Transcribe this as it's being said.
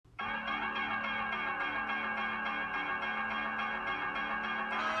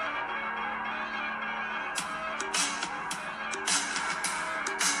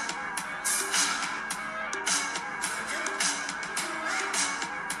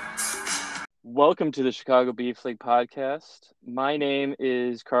Welcome to the Chicago Beef League podcast. My name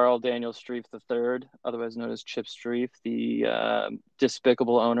is Carl Daniel Streef III, otherwise known as Chip Streef, the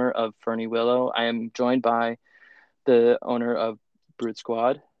despicable owner of Fernie Willow. I am joined by the owner of Brute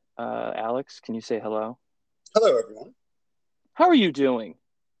Squad. Alex, can you say hello? Hello, everyone. How are you doing?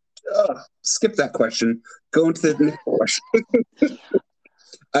 Skip that question. Go into the next question.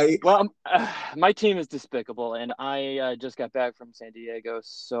 My team is despicable, and I just got back from San Diego,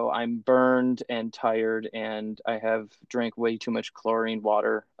 so I'm burned and tired, and I have drank way too much chlorine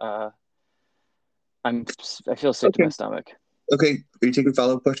water. I feel sick to my stomach. Okay, are you taking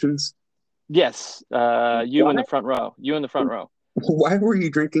follow-up questions? Yes, you in the front row. You in the front row. Why were you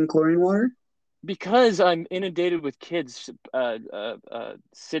drinking chlorine water? Because I'm inundated with kids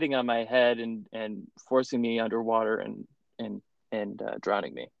sitting on my head and forcing me underwater and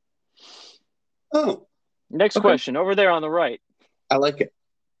drowning me. Oh. Next question, over there on the right. I like it.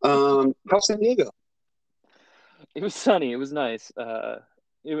 How's San Diego? It was sunny. It was nice.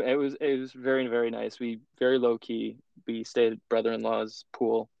 It was very, very nice. We very low key. We stayed at brother-in-law's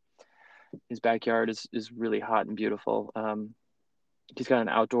pool. His backyard is really hot and beautiful. He's got an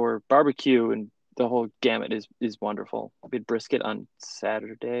outdoor barbecue, and the whole gamut is wonderful. We had brisket on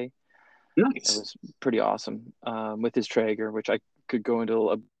Saturday. Nice. It was pretty awesome with his Traeger, which I could go into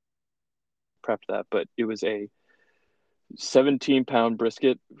a prep that, but it was a 17-pound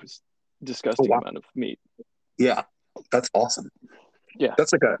brisket. It was a disgusting amount of meat. Yeah, that's awesome. Yeah,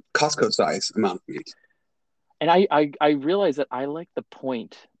 that's like a Costco size amount of meat. And I realized that I like the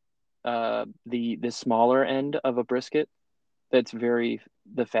point, the smaller end of a brisket. That's the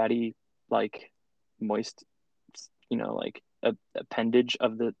fatty, like moist, like appendage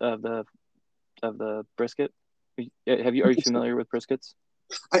of the brisket. Are you familiar with briskets?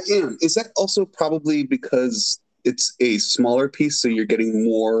 I am. Is that also probably because it's a smaller piece, so you're getting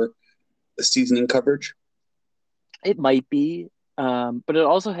more seasoning coverage? It might be, but it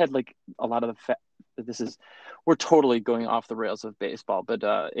also had like a lot of the fat. We're totally going off the rails of baseball, but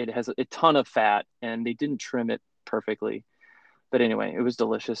it has a ton of fat, and they didn't trim it perfectly. But anyway, it was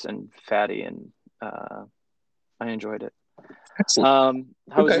delicious and fatty, and I enjoyed it. Excellent.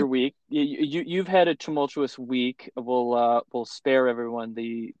 How was your week? You've had a tumultuous week. We'll spare everyone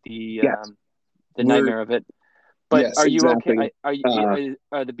the nightmare of it. But yes, are you exactly. okay?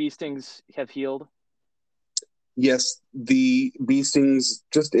 Are the bee stings have healed? Yes, the bee stings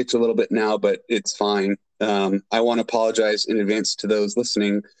just itch a little bit now, but it's fine. I want to apologize in advance to those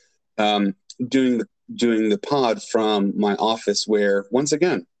listening. Doing the pod from my office, where once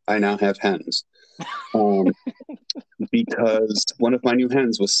again I now have hens, because one of my new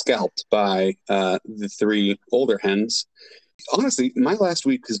hens was scalped by the three older hens. Honestly, my last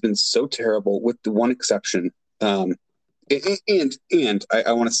week has been so terrible, with the one exception. And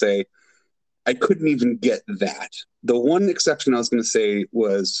I want to say, I couldn't even get that. The one exception I was going to say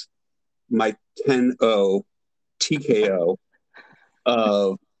was my 10-0 TKO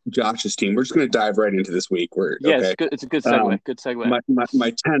of Josh's team. We're just going to dive right into this week. Okay. It's a good segue. Good segue.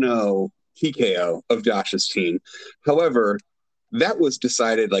 My 10-0 TKO of Josh's team. However, that was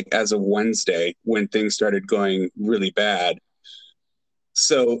decided like as of Wednesday when things started going really bad.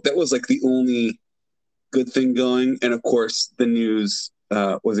 So that was like the only good thing going. And of course, the news,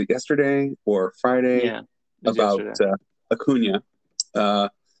 was it yesterday or Friday? Yeah, about Acuna,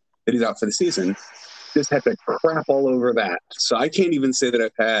 that he's out for the season. Just had to crap all over that. So I can't even say that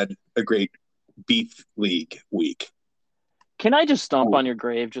I've had a great beef league week. Can I just stomp on your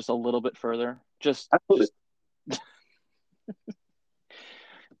grave just a little bit further? If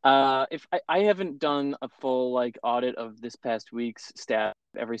I haven't done a full like audit of this past week's stat,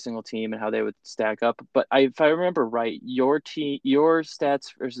 every single team and how they would stack up, but if I remember right, your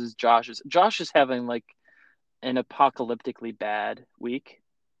stats versus Josh's. Josh is having like an apocalyptically bad week,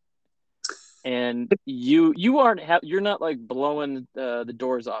 and you're not like blowing the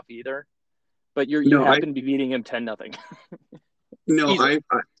doors off either, but you happen to be beating him 10-0. No,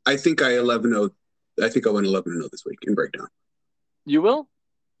 I think I 11-0. I think I went 11-0 this week in breakdown. You will?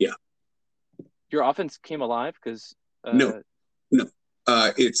 Yeah. Your offense came alive because no.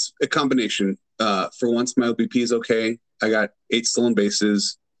 It's a combination. For once, my OBP is okay. I got 8 stolen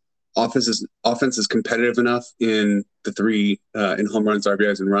bases. Offense is competitive enough in the 3 in home runs,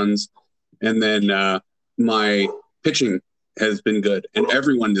 RBIs, and runs, and then my pitching has been good. And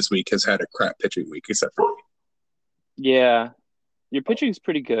everyone this week has had a crap pitching week except for me. Yeah, your pitching's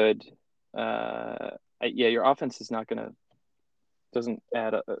pretty good. Your offense is doesn't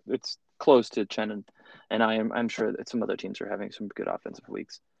add up. It's close to Chen, and I'm sure that some other teams are having some good offensive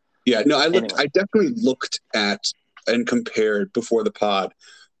weeks. Yeah, no, I definitely looked at and compared before the pod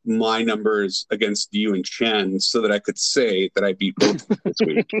my numbers against you and Chen so that I could say that I beat both this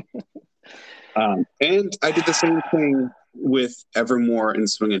week. And I did the same thing with Evermore and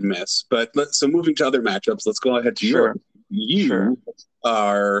Swing and Miss. So moving to other matchups, let's go ahead to Sure. yours.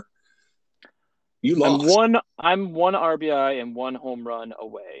 You lost. I'm one RBI and one home run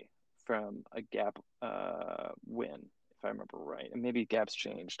away from a gap win, if I remember right. And maybe gap's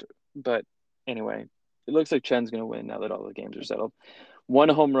changed. But anyway, it looks like Chen's going to win now that all the games are settled. One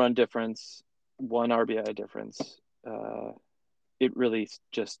home run difference, one RBI difference. It really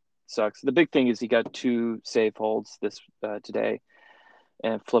just sucks. The big thing is he got 2 safe holds today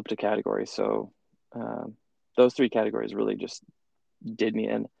and flipped a category. So those 3 categories really just did me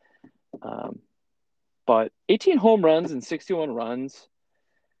in. But 18 home runs and 61 runs,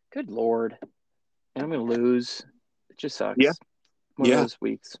 good Lord. And I'm going to lose. It just sucks. Yeah. One of those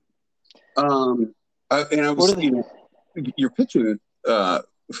weeks. And I was, you're pitching. Well,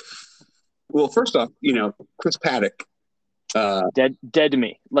 first off, Chris Paddock. Dead to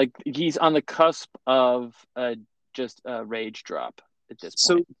me. Like, he's on the cusp of just a rage drop at this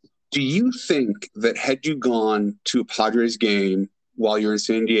point. So do you think that had you gone to a Padres game while you're in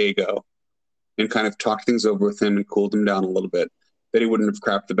San Diego and kind of talked things over with him and cooled him down a little bit, that he wouldn't have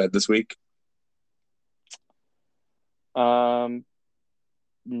crapped the bed this week? No.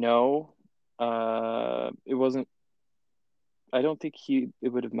 It wasn't. I don't think it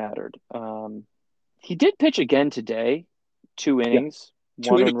would have mattered. He did pitch again today. 2 innings,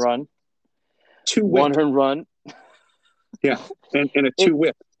 1 earned run. 2 whip. 1 earned run. Yeah, and a 2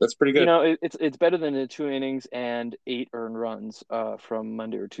 whip. That's pretty good. It's better than the 2 innings and 8 earned runs from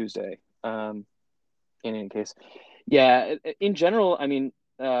Monday or Tuesday. In any case, yeah. In general, I mean,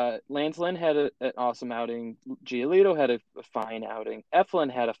 Lance Lynn had an awesome outing. Giolito had a fine outing.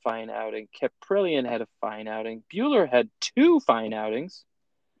 Eflin had a fine outing. Caprillion had a fine outing. Buehler had 2 fine outings.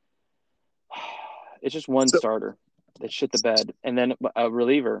 It's just one starter that shit the bed, and then a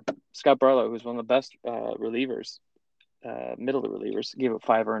reliever, Scott Barlow, who's one of the best relievers. Middle of relievers, gave up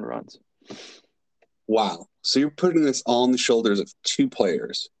 5 earned runs. Wow. So you're putting this all on the shoulders of 2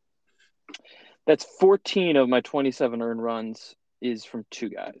 players. That's 14 of my 27 earned runs is from 2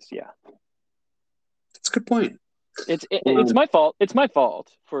 guys. Yeah. That's a good point. It's my fault. It's my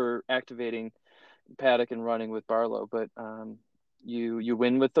fault for activating Paddock and running with Barlow, but you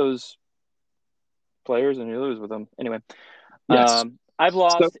win with those players and you lose with them. Anyway. Yes. I've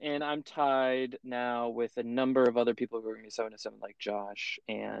lost, and I'm tied now with a number of other people who are going to be 7-7, like Josh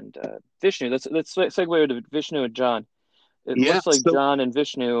and Vishnu. Let's segue to Vishnu and John. It looks like John and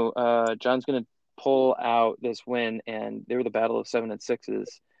Vishnu. John's going to pull out this win, and they were the battle of 7 and 6s.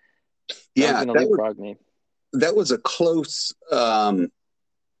 Yeah, going to leapfrog me. That was a close. That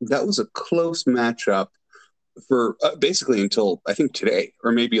was a close matchup for basically until I think today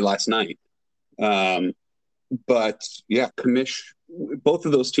or maybe last night. But yeah, Kamish. Both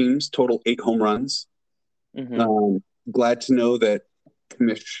of those teams total 8 home runs. Mm-hmm. Glad to know that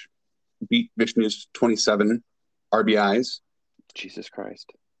Kamish beat Vishnu's 27 RBIs. Jesus Christ.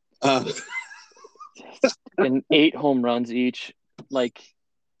 And 8 home runs each. Like,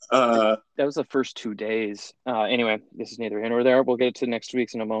 that was the first 2 days. Anyway, this is neither here nor there. We'll get to next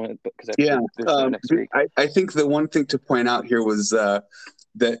week's in a moment, because next week. I think the one thing to point out here was that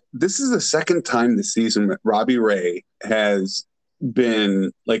this is the second time this season that Robbie Ray has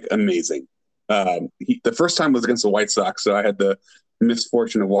been like amazing. The first time was against the White Sox, so I had the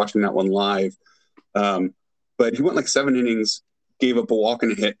misfortune of watching that one live. But he went like 7 innings, gave up a walk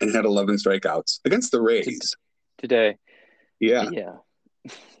and a hit, and had 11 strikeouts against the Rays today. Yeah.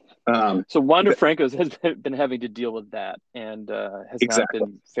 So Wander Franco's has been having to deal with that, and has not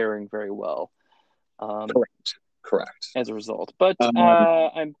been faring very well. Correct. As a result, but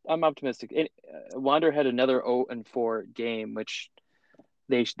I'm optimistic. Wander had another 0-4 game, which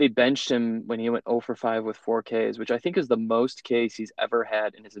they benched him when he went 0 for 5 with 4 Ks, which I think is the most Ks he's ever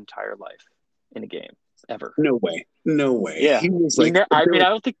had in his entire life in a game ever. No way. Yeah, he was like. I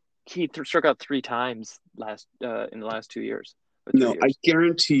don't think he struck out 3 times in the last 2 years. No, I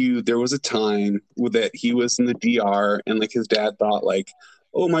guarantee you there was a time that he was in the DR and like his dad thought like,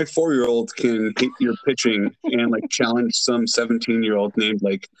 oh, my 4-year-old can hit your pitching and like challenge some 17-year-old named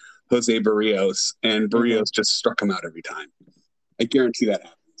like Jose Barrios, and Barrios just struck him out every time. I guarantee that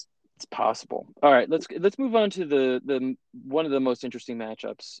happens. It's possible. All right, let's move on to the one of the most interesting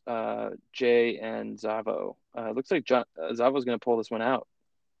matchups, Jay and Zavo. Looks like Zavo's going to pull this one out.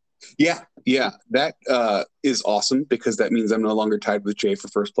 Yeah, that is awesome, because that means I'm no longer tied with Jay for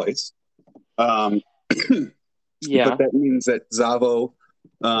first place. Yeah, but that means that Zavo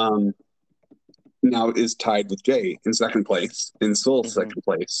now is tied with Jay in second place, in sole Hmm. second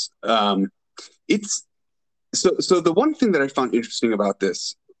place. It's so the one thing that I found interesting about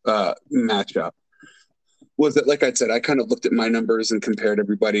this matchup was that, like I said, I kind of looked at my numbers and compared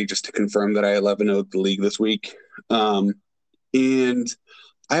everybody just to confirm that I 11-0'd the league this week. And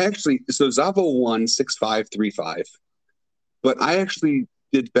I actually, so Zavo won 6-5, 3-5, but I actually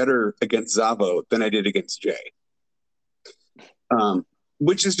did better against Zavo than I did against Jay.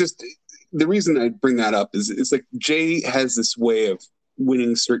 Which is just the reason I bring that up is it's like Jay has this way of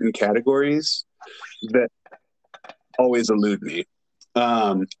winning certain categories that always elude me.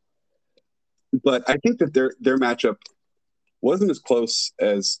 Um, but I think that their matchup wasn't as close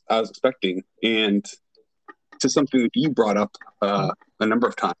as I was expecting, and to something that you brought up a number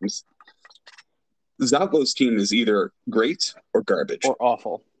of times, Zavo's team is either great or garbage. Or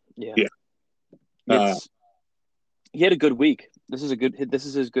awful. Yeah. Yeah. Uh, It's he had a good week. This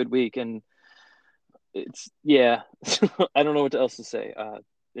is his good week, and it's yeah. I don't know what else to say.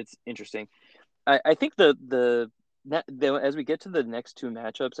 It's interesting. I think as we get to the next two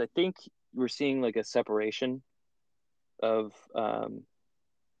matchups, I think we're seeing like a separation of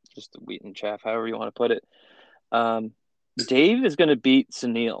just the wheat and chaff, however you want to put it. Um, Dave is going to beat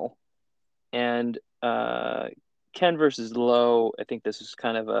Sunil, and Ken versus Lowe. I think this is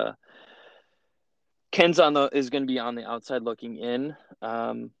kind of a Ken's on the is going to be on the outside looking in,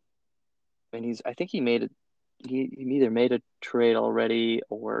 and I think he either made a trade already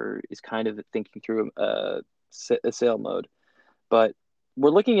or is kind of thinking through a sale mode. But we're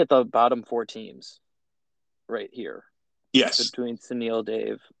looking at the bottom four teams right here yes. between Sunil,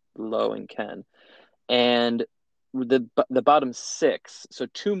 Dave, Lowe, and Ken, and the bottom six. So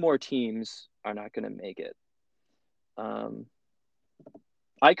two more teams are not going to make it. Um,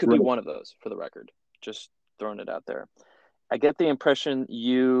 I could be Right. one of those, for the record. Just throwing it out there. I get the impression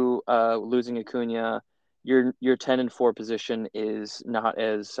you losing Acuna, your 10-4 position is not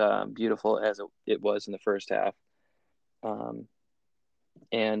as beautiful as it was in the first half, um,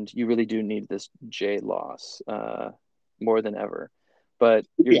 and you really do need this J loss more than ever. But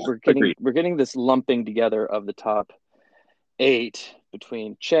Yeah. Agreed. we're getting this lumping together of the top eight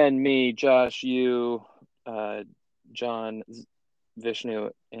between Chen, me, Josh, you, John, Vishnu,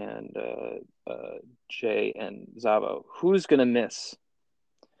 and Jay and Zabo. Who's gonna miss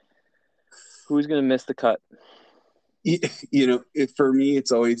the cut? For me,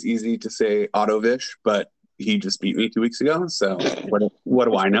 it's always easy to say Autovish, but he just beat me 2 weeks ago. So what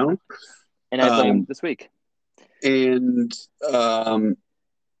do I know? And I play him Um, this week. and um,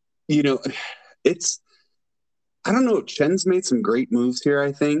 you know, it's I don't know. Chen's made some great moves here.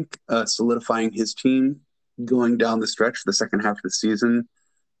 I think solidifying his team going down the stretch for the second half of the season.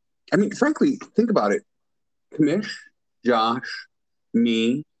 I mean, frankly, think about it. Kamish, Josh,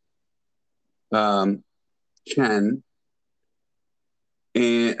 me, um, Chen,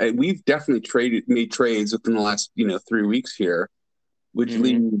 and we've definitely made trades within the last 3 weeks here, which Mm-hmm.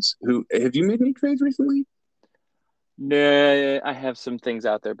 leaves who have you made any trades recently? No, I have some things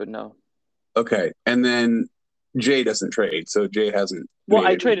out there, but no. Okay, and then Jay doesn't trade, so Jay hasn't Well, made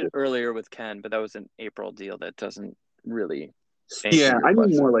I any. traded earlier with Ken, but that was an April deal that doesn't really answer Yeah, your I mean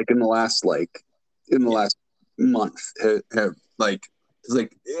question. more like in the Yeah. last month have like it's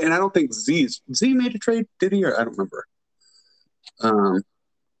like, and I don't think Z made a trade, did he? Or I don't remember. Um,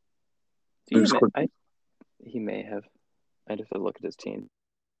 I'm just quick. He may have. I'd have to look at his team.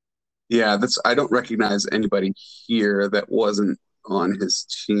 Yeah, that's I don't recognize anybody here that wasn't on his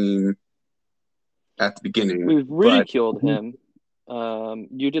team at the beginning, We've but ridiculed him.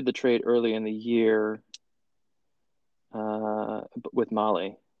 You did the trade early in the year with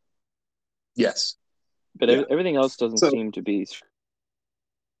Molly, yes, but yeah. everything else doesn't So seem to be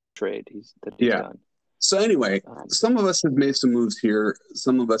trade he's yeah. done. So anyway, Um, some of us have made some moves here.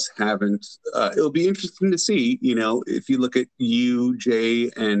 Some of us haven't. It'll be interesting to see. If you look at you,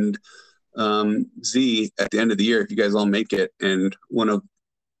 Jay, and Z at the end of the year, if you guys all make it, and one of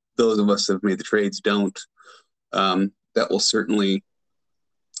those of us have made the trades don't, that will certainly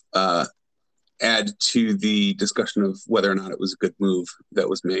uh, add to the discussion of whether or not it was a good move that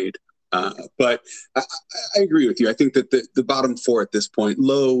was made. But I agree with you. I think that the bottom four at this point,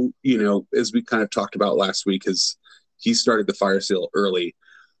 Low, as we kind of talked about last week, he started the fire sale early.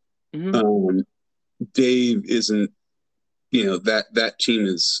 mm-hmm. Um, Dave isn't, that team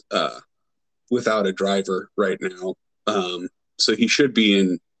is without a driver right now. So he should be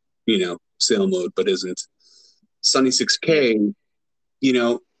in, sale mode, but isn't. Sunny Yeah. 6K, you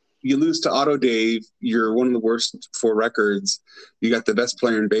know, you lose to Auto Dave, you're one of the worst for records. You got the best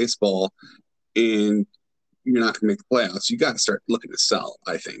player in baseball, and you're not going to make the playoffs. You got to start looking to sell,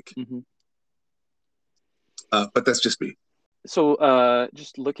 I think. Mm-hmm. But that's just me. So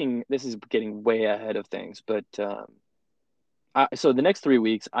just looking, this is getting way ahead of things, but so the next 3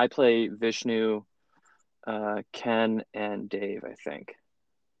 weeks I play Vishnu, Ken, and Dave, I think.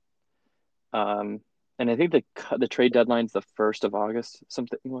 Um, and I think the trade deadline's the 1st of August,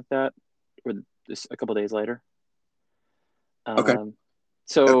 something like that, or just a couple days later. Okay, Um,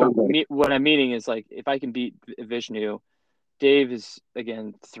 that sounds so right. what I'm meaning is like if I can beat Vishnu, Dave is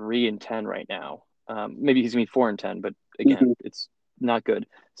again 3-10 right now. Maybe he's gonna be 4-10, but again, Mhm. it's not good.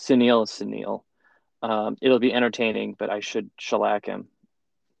 Sunil is Sunil. It'll be entertaining, but I should shellac him.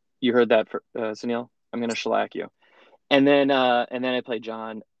 You heard that, for Sunil? I'm gonna shellac you. And then I play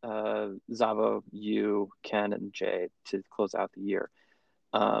John, Zavo, you, Ken, and Jay to close out the year.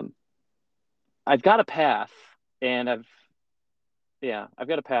 Um, I've got a path, and I've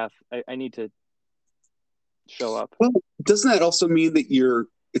got a path. I need to show up. Well, doesn't that also mean that you're?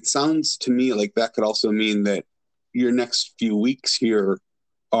 It sounds to me like that could also mean that your next few weeks here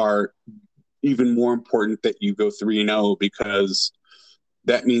are even more important that you go 3-0 because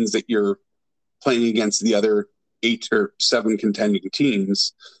that means that you're playing against the other 8 or 7 contending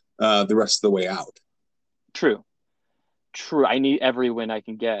teams the rest of the way out. True, true. I need every win I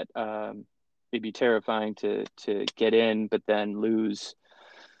can get. It'd be terrifying to get in, but then lose.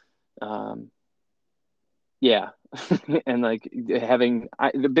 Um, yeah, and like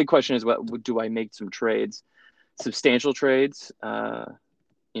the big question is, what do I make some trades, substantial trades?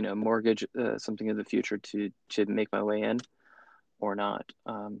 Mortgage something in the future to make my way in or not.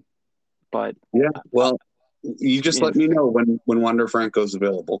 But Yeah. uh, Well, you just in let me know when Wander Franco is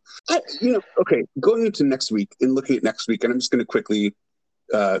available. Okay. Going into next week and looking at next week, and I'm just going to quickly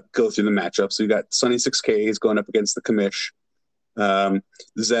go through the matchups. So we got Sunny 6K is going up against the Commish. Um,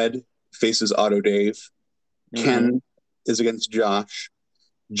 Zed faces Auto Dave. hmm Ken is against Josh.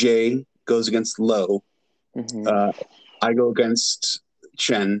 Jay goes against Low. hmm Uh, I go against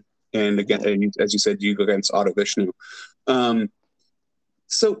Chen, and again, as you said, you go against Auto Vishnu. Um,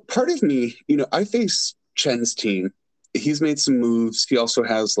 so part of me, I face Chen's team. He's made some moves. He also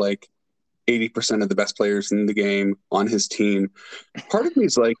has like 80% of the best players in the game on his team. Part of me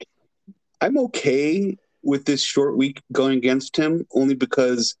is like, I'm okay with this short week going against him only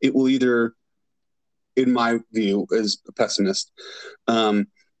because it will either, in my view, as a pessimist, um,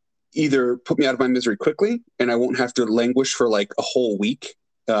 either put me out of my misery quickly and I won't have to languish for like a whole week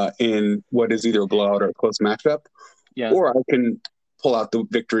in what is either a blowout or a close matchup, yeah, or I can pull out the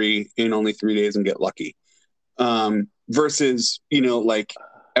victory in only 3 days and get lucky. Versus, like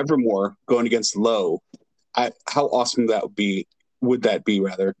Evermore going against Low. How awesome that would that be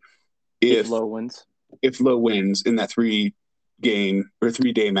rather, if if low wins. Low wins in that 3 game or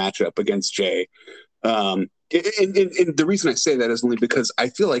 3 day matchup against Jay. And the reason I say that is only because I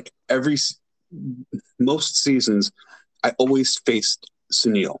feel like most seasons I always faced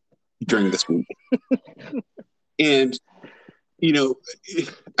Sunil during this week, and you know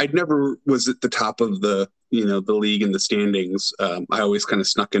I never was at the top of the league in the standings. I always kind of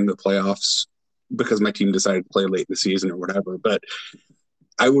snuck into the playoffs because my team decided to play late in the season or whatever. But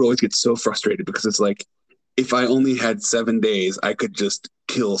I would always get so frustrated because it's like if I only had 7 days, I could just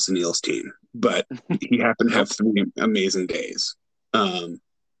kill Sunil's team. But he happened to have Nope. 3 amazing days. Um,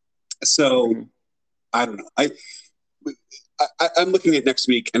 so hmm I don't know. I'm looking at next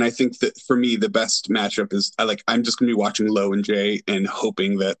week, and I think that for me, the best matchup is I'm just going to be watching Low and Jay and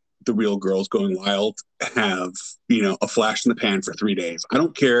hoping that the real girls going wild have a flash in the pan for 3 days. I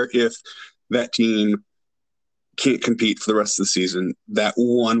don't care if that team can't compete for the rest of the season. That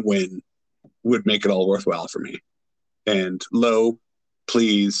one win would make it all worthwhile for me. And Low,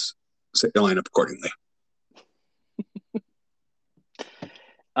 please set your lineup accordingly.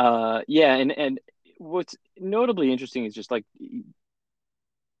 Yeah, and what's notably interesting is just like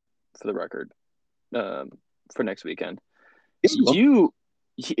for the record, um, for next weekend, Yeah, well, you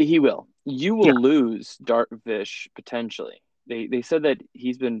he will. You yeah, will lose Dartvish potentially. They said that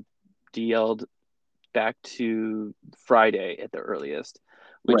he's been DL'd back to Friday at the earliest,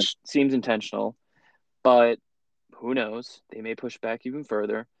 right. which seems intentional, but who knows? They may push back even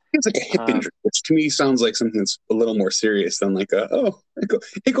further. It's like a hip Um, injury, which to me sounds like something that's a little more serious than it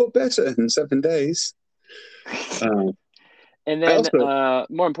got better in 7 days. Uh, and I then, also,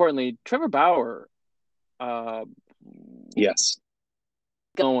 more importantly, Trevor Bauer, uh, yes,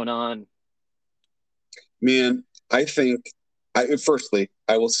 going on. man, I think, firstly,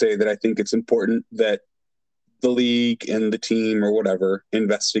 I will say that I think it's important that the league and the team or whatever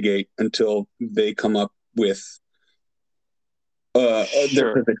investigate until they come up with their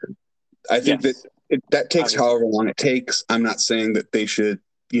Sure. position. I think that Yes. that takes Obviously. however long it takes. I'm not saying that they should,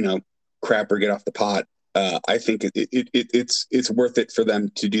 you know, crap or get off the pot I think it's worth it for them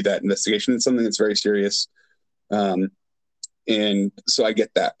to do that investigation. It's something that's very serious, um, and so I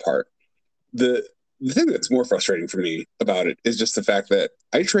get that part. The the thing that's more frustrating for me about it is just the fact that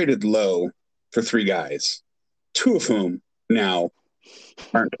I traded low for three guys, two of whom now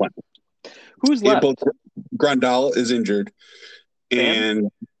aren't playing. Who's Both left? Grandal is injured, Pham?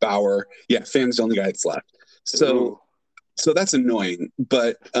 and Bauer, yeah, Fam's the only guy that's left. So Ooh. so that's annoying.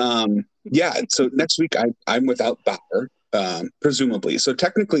 But yeah, so next week I'm without Bauer, presumably. So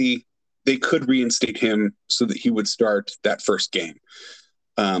technically, they could reinstate him so that he would start that first game,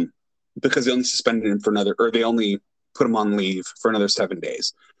 um, because they only suspended him for another, or they only put him on leave for another 7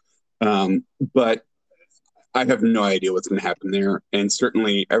 days. But I have no idea what's going to happen there, and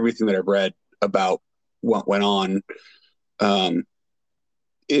certainly everything that I've read about what went on, um,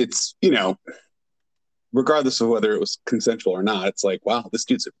 it's regardless of whether it was consensual or not, it's like, wow, this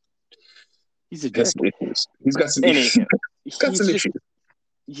dude's He's a has dick. some issues. He's got some issues. Anywho, He's got he's some just issues.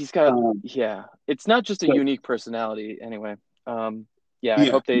 he's got Um, yeah. It's not just a so unique personality anyway. Yeah, I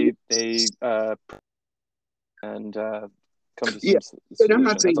yeah, hope they and come to yeah. some And solution.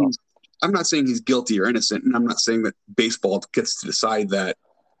 That's all. I'm not saying he's guilty or innocent, and I'm not saying that baseball gets to decide that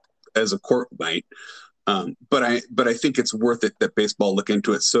as a court might. But I think it's worth it that baseball look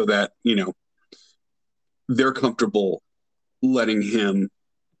into it so that they're comfortable letting him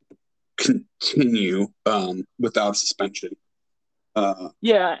continue without suspension.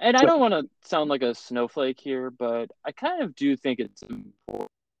 Yeah, and I So don't want to sound like a snowflake here, but I kind of do think it's important.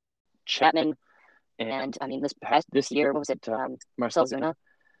 Chapman and I mean this year, what was it? Marcel Zuna.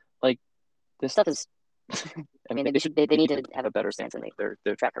 Like this stuff is. I mean, they need to have a better stance than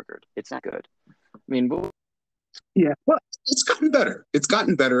their track record. It's not good. I mean, yeah, well, it's gotten better. It's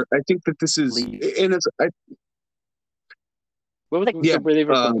gotten better. I think that this is, leave. and What was like yeah, the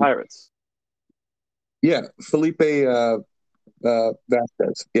reliever for the Pirates? yeah, Felipe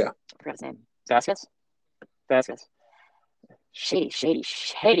Vasquez. Yeah, I forgot his name. Vasquez. Vasquez.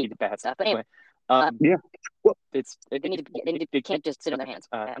 Shady bad stuff. But anyway, yeah. Well, they can't just sit on their hands.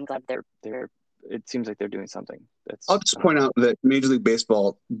 I'm glad they're. It seems like they're doing something. I'll That's just point out that Major League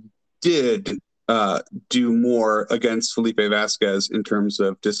Baseball did do more against Felipe Vasquez in terms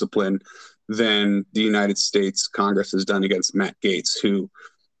of discipline than the United States Congress has done against Matt Gaetz, who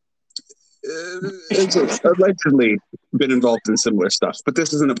has allegedly been involved in similar stuff. But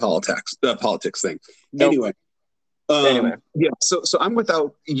this isn't a politics thing. nope. Anyway, Anyway, yeah. So I'm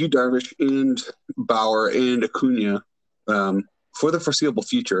without you, Darvish, and Bauer and Acuna for the foreseeable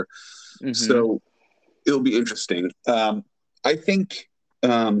future. mm-hmm. So it'll be interesting. I think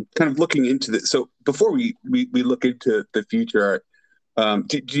kind of looking into this. So before we look into the future, do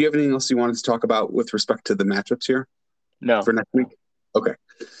you have anything else you wanted to talk about with respect to the matchups here No. for next week? Okay.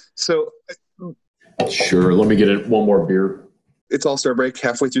 So Sure. Let me get it. One more beer. it's All-Star break,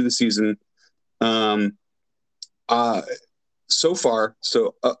 halfway through the season. So far,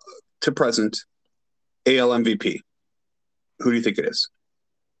 to present, AL MVP. Who do you think it is?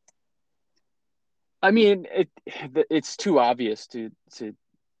 I mean, it's too obvious to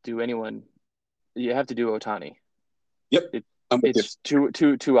do anyone. You have to do Ohtani. Yep. I'm with you.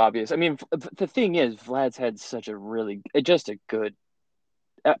 It's too obvious. I mean, the thing is, Vlad's had such a really just a good.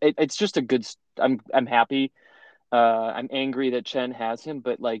 It's just a good. I'm happy. I'm angry that Chen has him,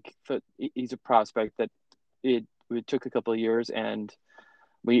 but like he's a prospect that it took a couple of years, and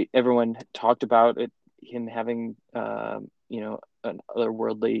everyone talked about it, him having an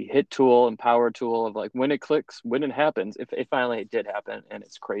otherworldly hit tool and power tool of like when it clicks, when it happens. If it finally did happen, and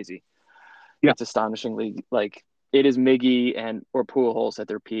it's crazy. Yeah. It's astonishingly like it is Miggy and or Pujols at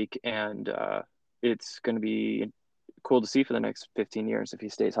their peak, and it's going to be cool to see for the next 15 years if he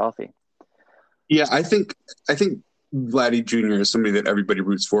stays healthy. Yeah, I think Vladdy Jr. is somebody that everybody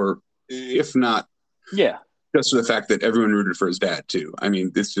roots for, if not Yeah, just for the fact that everyone rooted for his dad too. I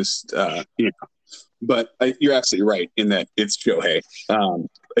mean, it's just But you're absolutely right in that it's Shohei.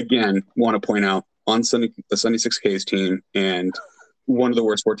 Again, want to point out on the 76K's team and one of the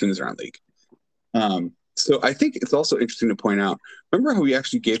worst 4 teams around the league. So I think it's also interesting to point out. Remember how we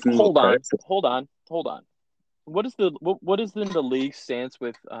actually gave him a little credit? Hold on. What is the league stance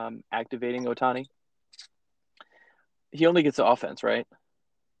with activating Ohtani? He only gets the offense, right?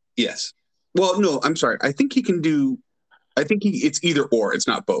 Yes. Well, no, I'm sorry. I think he can do. It's either or. It's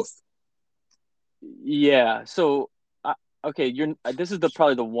not both. Yeah. So, okay, This is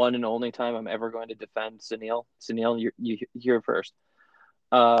probably the one and only time I'm ever going to defend Sunil. Sunil, you hear first.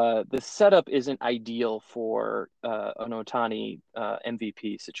 The setup isn't ideal for an Ohtani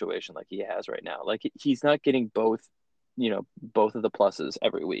MVP situation like he has right now. Like he's not getting both of the pluses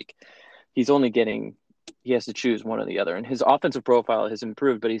every week. He's only getting he has to choose one or the other. And his offensive profile has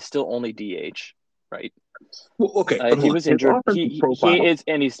improved, but he's still only DH, right? Well, okay, but He hold on. was His injured. offensive He profile. is,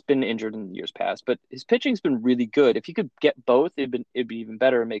 and he's been injured in years past. But his pitching's been really good. If he could get both, it'd be even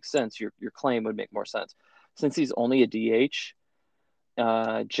better. It makes sense. Your claim would make more sense. Since he's only a DH,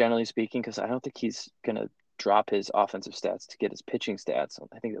 generally speaking, because I don't think he's gonna drop his offensive stats to get his pitching stats.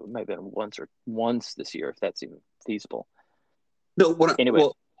 I think it might have been once this year, if that's even feasible. No, Anyway,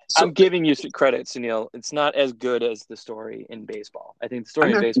 well, I'm so giving you credit, Sunil. It's not as good as the story in baseball. I think the story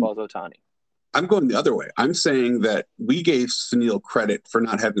I'm in actually baseball is Ohtani. I'm going the other way. I'm saying that we gave Sunil credit for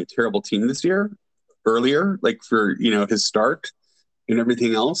not having a terrible team this year earlier, like for his start and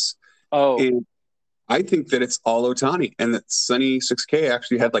everything else. Oh, And I think that it's all Ohtani, and that Sunny 6K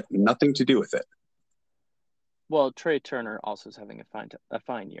actually had like nothing to do with it. well, Trey Turner also is having a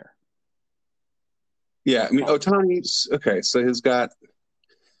fine year. Yeah, I mean Ohtani's okay. So he's got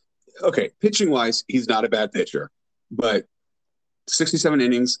pitching wise, he's not a bad pitcher, but 67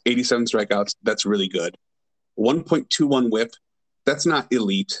 innings, 87 strikeouts, that's really good. 1.21 whip, that's not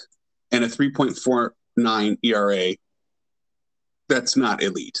elite. And a 3.49 ERA, that's not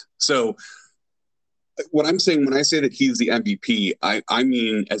elite. So what I'm saying when I say that he's the MVP, I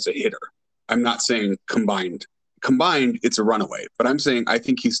mean as a hitter. I'm not saying combined. Combined, it's a runaway. But I'm saying I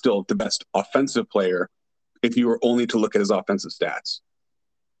think he's still the best offensive player if you were only to look at his offensive stats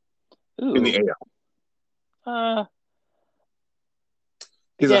in the Ooh. AL.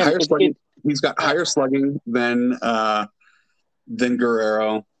 He's a Again, higher slugging. He's got higher slugging than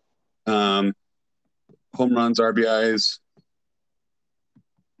Guerrero. Home runs, RBIs,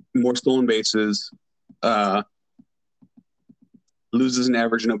 more stolen bases. Loses an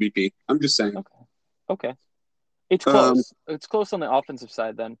average in OBP. I'm just saying. Okay. It's close. It's close on the offensive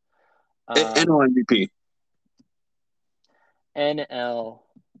side then. NL MVP. NL.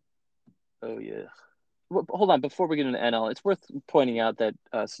 Oh yeah. Well, hold on. Before we get into NL, it's worth pointing out that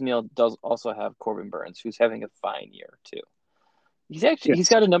Sunil does also have Corbin Burns, who's having a fine year too. He's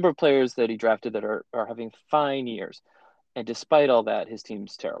got a number of players that he drafted that are having fine years, and despite all that, his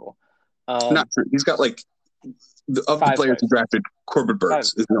team's terrible. Not true. He's got of the players who drafted, Corbin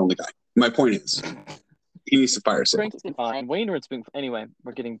Burns is the only guy. My point is, he needs to fire sale. Frank's been fine. Wainwright's been anyway.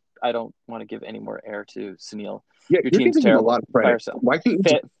 I don't want to give any more air to Sunil. Yeah, your team's giving terrible. Him a lot of credit. Fire sale. Why can't you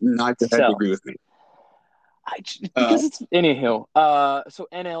just nod your head and agree with me? Because it's anywho. So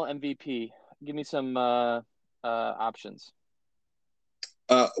NL MVP. Give me some options.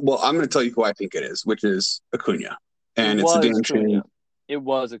 Well, I'm going to tell you who I think it is, which is Acuna, and it's a damn shame. It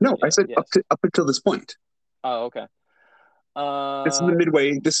was Acuna. No, I said yes. up until this point. Oh, okay. This is the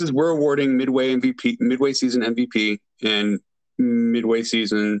midway. We're awarding midway MVP, midway season MVP, and midway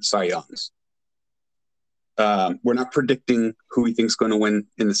season Cy Youngs. We're not predicting who we think is going to win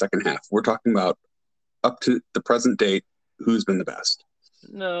in the second half. We're talking about up to the present date, who's been the best.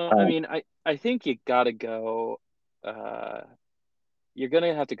 No, I mean, I think you got to go. You're going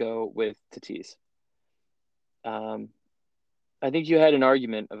to have to go with Tatis. I think you had an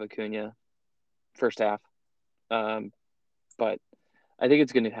argument of Acuna first half, but I think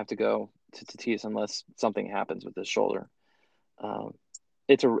it's going to have to go to Tatis unless something happens with his shoulder. He'll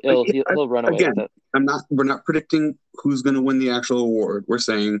run away with it. We're not predicting who's going to win the actual award. We're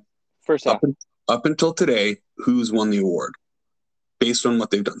saying first half. Up until today, who's won the award based on what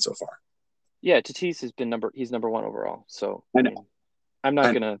they've done so far. Yeah, Tatis he's number one overall. So I know. I'm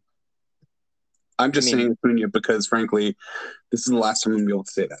not gonna. I'm just saying Acuna because, frankly, this is the last time I'm gonna be able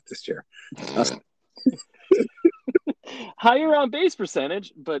to say that this year. Higher on base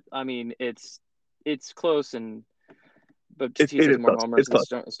percentage, but I mean it's close, but Tatis has more homers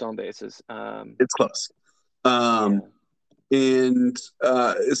than stolen bases. It's close. And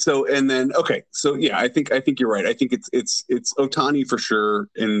so yeah, I think you're right. I think it's Ohtani for sure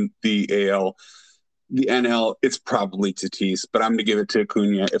in the AL. The NL, it's probably Tatis, but I'm going to give it to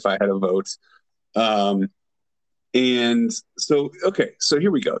Acuna if I had a vote. And so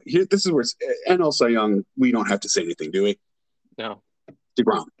here we go. This is where it's NL Cy Young. We don't have to say anything, do we? No.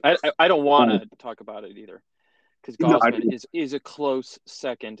 DeGrom. I don't want to talk about it either, because Gausman is a close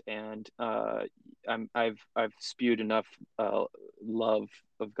second, and I've spewed enough love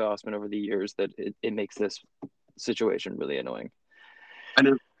of Gausman over the years that it makes this situation really annoying. I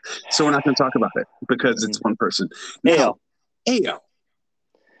know. So we're not going to talk about it because it's one person. AL.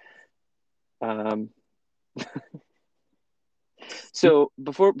 So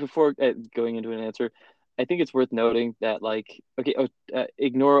before going into an answer, I think it's worth noting that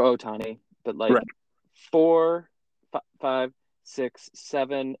ignore Ohtani, but 4, 5, 6,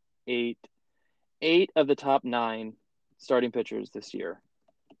 7, 8 of the top 9 starting pitchers this year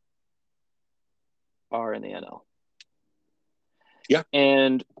are in the NL. Yeah.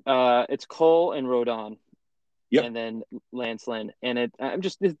 And it's Cole and Rodon. Yep. And then Lance Lynn. And I'm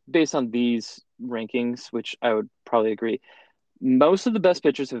just based on these rankings, which I would probably agree. Most of the best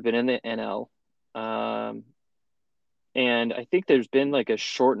pitchers have been in the NL. And I think there's been like a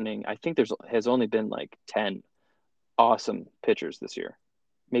shortening. I think has only been like 10 awesome pitchers this year,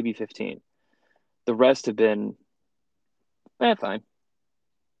 maybe 15. The rest have been fine.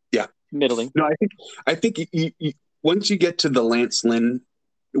 Yeah. Middling. No, I think you, once you get to the Lance Lynn,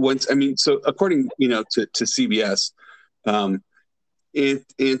 so according to CBS, Anthony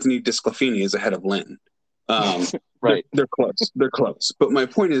Disclafini is ahead of Lynn. Right. They're close. They're close. But my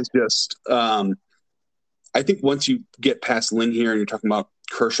point is just, I think once you get past Lynn here and you're talking about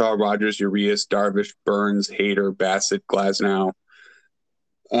Kershaw, Rogers, Urias, Darvish, Burns, Hader, Bassett, Glasnow,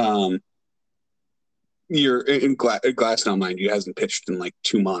 you're in Glasnow, mind you, hasn't pitched in like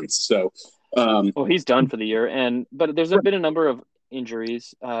 2 months. So, well, he's done for the year. But there's been a number of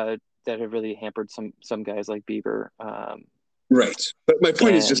injuries that have really hampered some guys like Bieber. Right. But my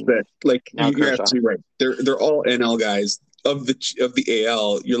point is just that, like, you're Kershaw. absolutely right. They're all NL guys of the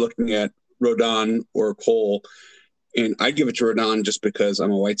AL. You're looking at Rodon or Cole, and I'd give it to Rodon just because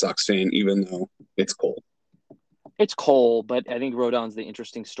I'm a White Sox fan, even though it's Cole. It's Cole, but I think Rodon's the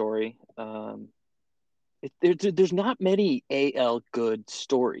interesting story. There's not many AL good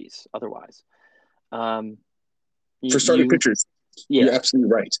stories otherwise. For starting pitchers, you're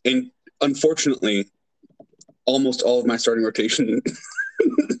absolutely right. And unfortunately, almost all of my starting rotation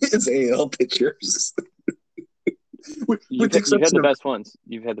is AL pitchers. You've had the best ones.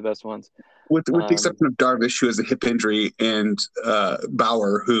 You've had the best ones. With the exception of Darvish, who has a hip injury, and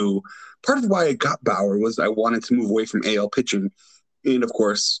Bauer, who part of why I got Bauer was I wanted to move away from AL pitching. And of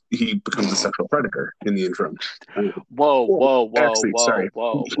course, he becomes a sexual predator in the interim. Whoa. He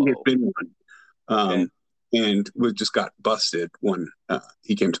had been one. Okay. And just got busted when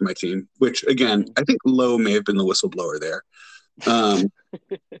he came to my team, which, again, I think Lowe may have been the whistleblower there.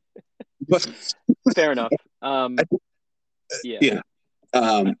 But fair enough. Yeah.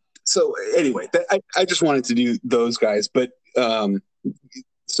 So anyway, I just wanted to do those guys. But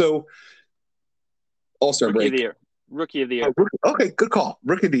so All-Star break. Rookie of the year. Okay, good call.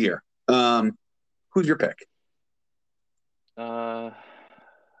 Rookie of the year. Who's your pick?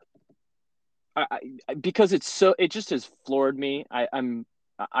 Because it just has floored me.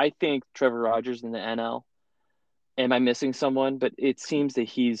 I think Trevor Rogers in the NL. Am I missing someone? But it seems that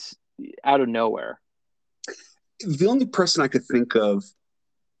he's out of nowhere. The only person I could think of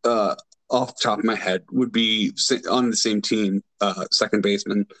off the top of my head would be on the same team, second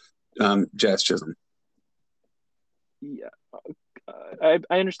baseman, Jazz Chisholm. Yeah, I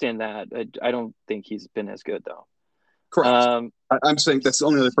understand that. I don't think he's been as good though. Correct. I'm saying that's the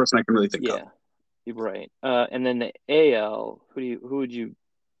only other person I can really think of. Yeah, right. And then the AL, who would you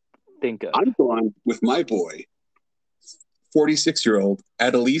think of? I'm going with my boy, 46-year-old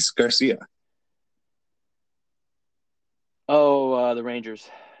Adolis Garcia. Oh, the Rangers.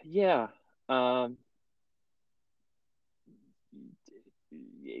 Yeah.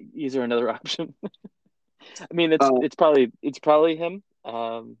 Is there another option? I mean, it's probably him.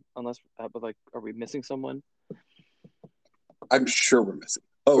 Unless, but like, are we missing someone? I'm sure we're missing.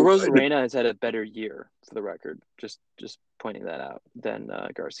 Rosarena has had a better year, for the record. Just pointing that out, than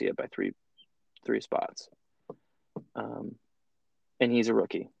Garcia by three spots. And he's a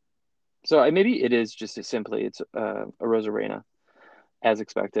rookie, so maybe it is just it's a Rosarena, as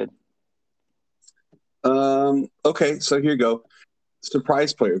expected. Okay, so here you go.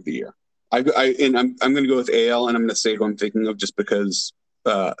 Surprise player of the year. I'm going to go with AL, and I'm going to say who I'm thinking of just because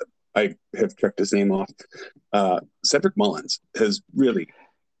I have checked his name off. Cedric Mullins has really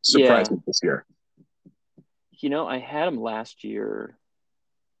surprised me this year. I had him last year.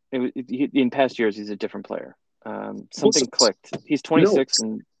 In past years, he's a different player. Something clicked. He's 26,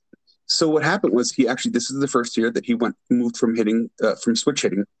 and so what happened was this is the first year that he moved from hitting from switch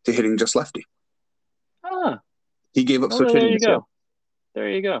hitting to hitting just lefty. He gave up switch hitting. There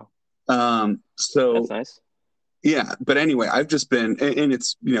you go. So that's nice. Yeah, but anyway, I've just been, and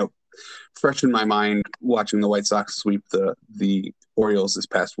it's fresh in my mind watching the White Sox sweep the Orioles this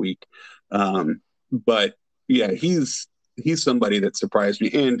past week. But yeah, he's somebody that surprised me.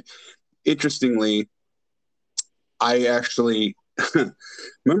 And interestingly, I actually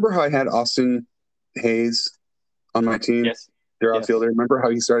remember how I had Austin Hayes on my team. Yes, their outfielder. Remember how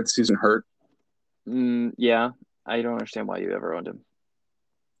he started the season hurt? Yeah, I don't understand why you ever owned him.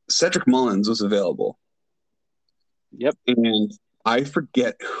 Cedric Mullins was available. Yep. And I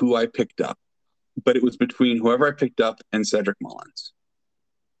forget who I picked up, but it was between whoever I picked up and Cedric Mullins.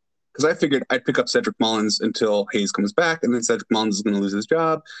 because I figured I'd pick up Cedric Mullins until Hayes comes back, and then Cedric Mullins is going to lose his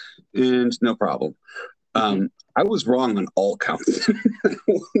job, and no problem. Mhm. I was wrong on all counts.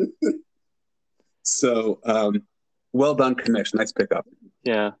 So, well done, Commish. Nice pickup.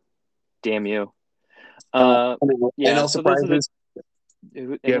 Yeah. Damn you. NL So those are the surprises.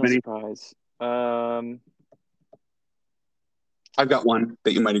 Do you have NL any? surprise. Um, I've got one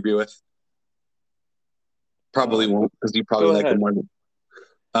that you might agree with. Probably go, won't, because you probably go like him ahead. more than.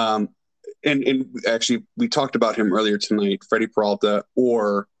 Um, and actually, we talked about him earlier tonight. Freddie Peralta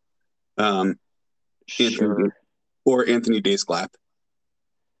um, Anthony Sure. Anthony Daysclap.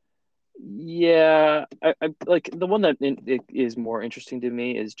 Yeah, I like the one that it is more interesting to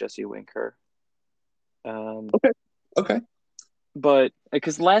me is Jesse Winker. Okay. Okay. But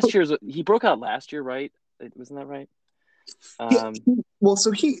because last year's he broke out last year, right? Wasn't that right? Yeah. Um, Well, so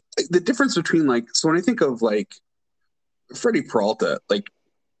the difference between so when I think of Freddie Peralta,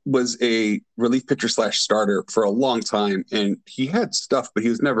 was a relief pitcher slash starter for a long time, and he had stuff, but he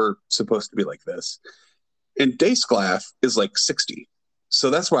was never supposed to be like this. And Daysclaf is 60. So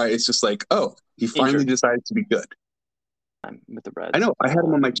that's why it's just oh, he finally injured decided to be good. with the I Reds. know. I had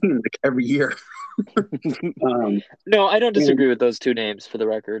him on my team every year. Um, No, I don't and disagree with those two names for the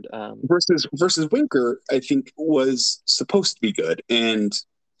record. versus Winker, I think was supposed to be good and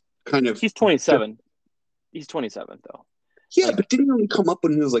kind of He's just 27. He's 27 though. yeah, Like, but didn't he only come up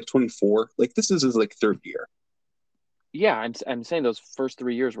when he was 24? This is his third year. yeah, I'm saying those first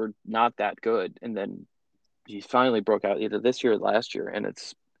 3 years were not that good, and then he finally broke out either this year or last year, and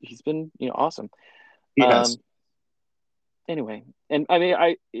he's been awesome. He has. Um, anyway, and I mean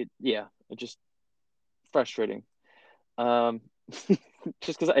it's just frustrating. Um,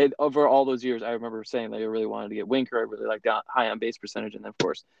 just because over all those years, I remember saying that I really wanted to get Winker. I really liked high on base percentage, and then of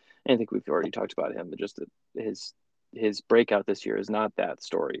course, I think we've already talked about him. But just his breakout this year is not that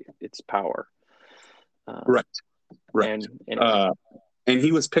story; it's power. Right. Right. And anyway, Uh, and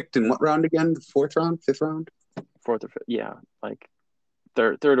he was picked in what round again? The fourth round, fifth round? fourth or fifth, yeah, like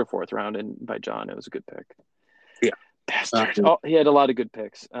third or fourth round, and by John, it was a good pick. Yeah. Bastard! Oh, he had a lot of good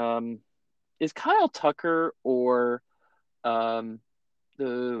picks. Is Kyle Tucker or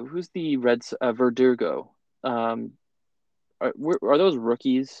who's the Reds Verdugo? Um, are those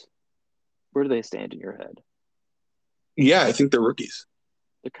rookies? Where do they stand in your head? Yeah, I think they're rookies.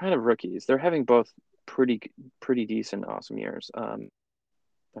 They're kind of rookies. They're having both pretty decent, awesome years.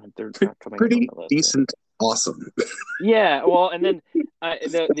 They're not coming up on Pretty my list here. decent, awesome. Yeah, well, and then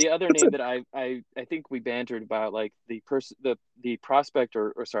the other name that I think we bantered about, like the prospect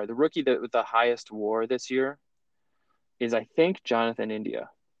or sorry, the rookie that with the highest WAR this year is, I think, Jonathan India.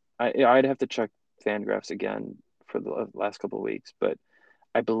 I'd have to check Fangraphs again for the last couple of weeks, but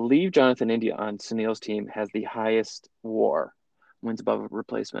I believe Jonathan India on Sunil's team has the highest WAR, wins above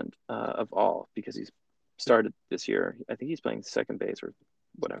replacement, of all, because he's started this year. I think he's playing second base or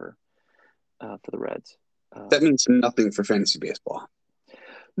whatever, for the Reds. That means nothing for fantasy baseball.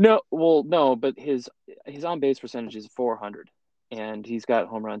 No, but his on base percentage is 400, and he's got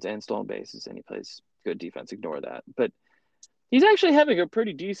home runs and stolen bases, and he plays good defense. Ignore that, but he's actually having a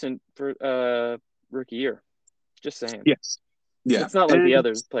pretty decent for rookie year. Just saying. Yes. Yeah. It's not like the And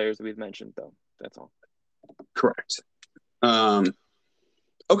other players that we've mentioned, though. That's all. correct.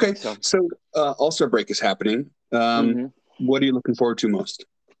 Okay. So All-Star break is happening. What are you looking forward to most?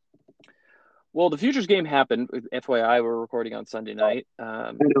 Well, the Futures game happened. FYI, we're recording on Sunday night.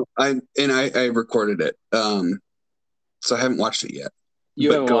 I know. I recorded it. So I haven't watched it yet. You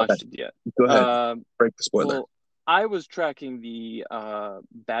But haven't watched it yet. Go ahead. Break the spoiler. Well, I was tracking the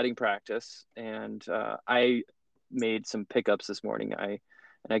batting practice, and I made some pickups this morning.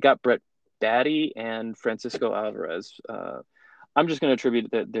 I got Brett Batty and Francisco Alvarez. I'm just going to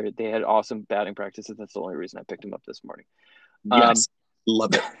attribute that they had awesome batting practices. That's the only reason I picked them up this morning. Yes,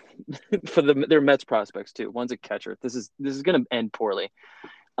 love it. For their Mets prospects too. One's a catcher. This is going to end poorly.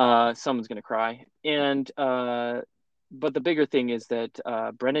 Someone's going to cry. And but the bigger thing is that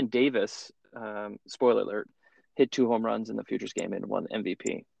Brennan Davis, spoiler alert, hit 2 home runs in the Futures game and won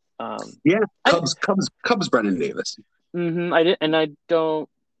MVP. Yeah, Cubs, Brennan Davis. I did, and I don't.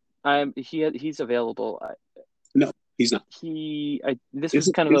 He's available. No, he's not. This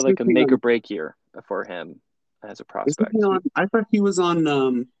was kind of like a make or break year for him as a prospect. I thought he was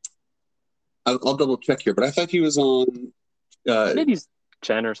on. I'll double check here, but I thought he was on. Maybe he's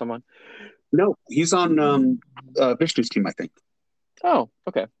Chen or someone. No, he's on Vishnu's team, I think. Oh,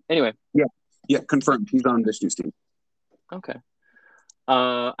 okay. Anyway. Yeah, confirmed. He's on Vishnu's team. Okay.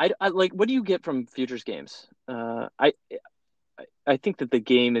 I like. What do you get from Futures games? I think that the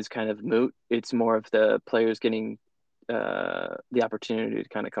game is kind of moot. It's more of the players getting the opportunity to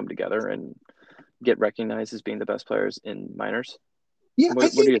kind of come together and get recognized as being the best players in minors. Yeah,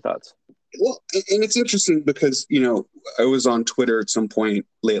 What are your thoughts? Well, and it's interesting because, I was on Twitter at some point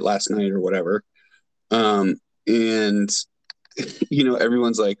late last night or whatever. And, everyone's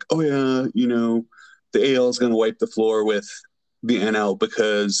like, oh, yeah, the AL is going to wipe the floor with the NL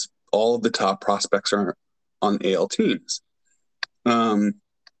because all of the top prospects are on AL teams. And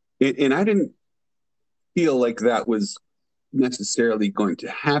I didn't feel like that was necessarily going to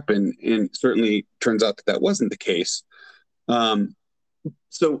happen. And certainly turns out that wasn't the case.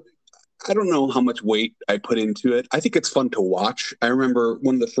 So I don't know how much weight I put into it. I think it's fun to watch. I remember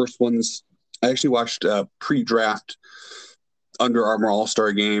one of the first ones I actually watched pre-draft Under Armour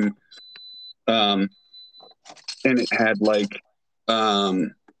All-Star game. And it had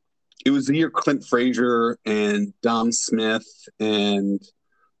it was the year Clint Frazier and Dom Smith and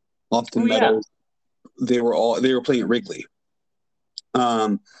Austin Meadows. They were playing at Wrigley.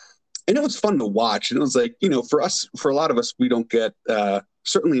 And it was fun to watch. And it was like, for a lot of us, we don't get,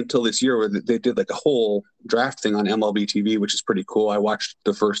 certainly until this year where they did like a whole draft thing on MLB TV, which is pretty cool. I watched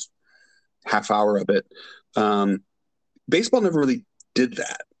the first half hour of it. Baseball never really did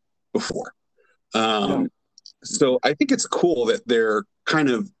that before. No. So I think it's cool that they're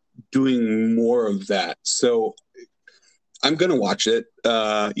kind of doing more of that. So I'm going to watch it,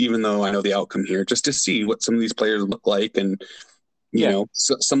 even though I know the outcome here, just to see what some of these players look like. And,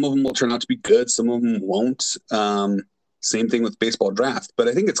 some of them will turn out to be good. Some of them won't. Same thing with baseball draft. But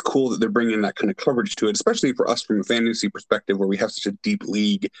I think it's cool that they're bringing that kind of coverage to it, especially for us from a fantasy perspective where we have such a deep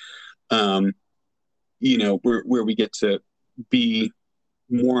league, where we get to be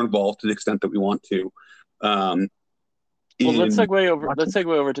more involved to the extent that we want to. Well, let's segue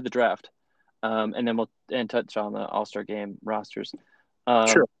over to the draft, and then we'll touch on the All-Star game rosters.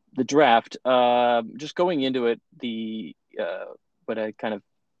 Sure. The draft, just going into it, what I kind of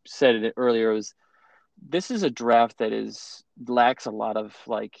said it earlier was this is a draft that lacks a lot of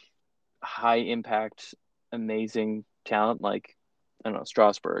like high impact, amazing talent, like I don't know,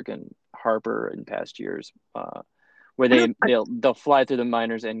 Strasburg and Harper in past years, where they'll fly through the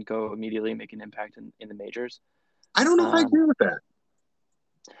minors and go immediately make an impact in the majors. I don't know if I agree with that.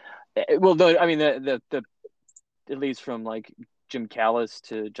 Well, I mean, the at least from like Jim Callis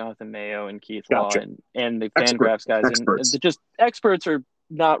to Jonathan Mayo and Keith Law and the Fangraphs guys, and just experts are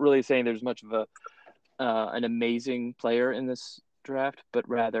not really saying there's much of an amazing player in this draft, but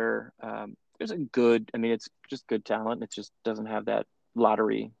rather there's it's just good talent. It just doesn't have that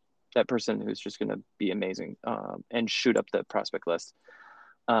lottery, that person who's just going to be amazing and shoot up the prospect list.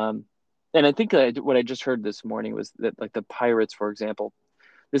 And I think what I just heard this morning was that like the Pirates, for example,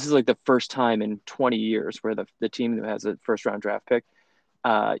 this is like the first time in 20 years where the team who has a first round draft pick,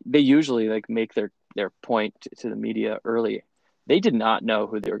 they usually like make their point to the media early. They did not know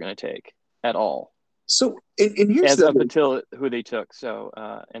who they were going to take at all. So, and here's up until who they took. So,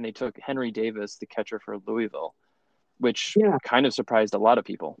 and they took Henry Davis, the catcher for Louisville, which kind of surprised a lot of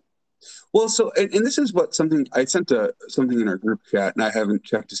people. Well, so, and this is something I sent something in our group chat, and I haven't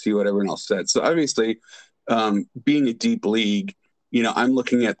checked to see what everyone else said. So obviously, being a deep league, I'm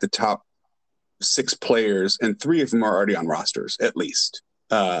looking at the top 6 players, and 3 of them are already on rosters, at least.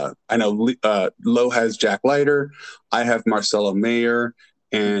 I know Lowe has Jack Leiter. I have Marcelo Mayer,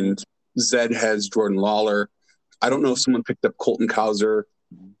 and Zed has Jordan Lawler. I don't know if someone picked up Colton Cowser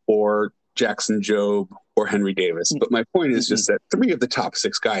or Jackson Jobe or Henry Davis, but my point is just that 3 of the top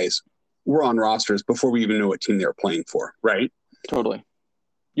 6 guys were on rosters before we even knew what team they were playing for, right? Totally.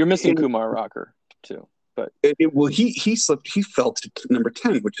 You're missing Kumar Rocker too, but he slipped. He fell to number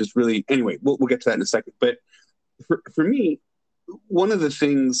 10, which is really anyway. We'll get to that in a second. But for me, one of the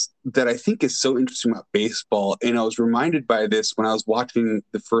things that I think is so interesting about baseball, and I was reminded by this when I was watching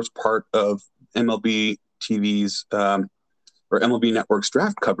the first part of MLB TV's or MLB Network's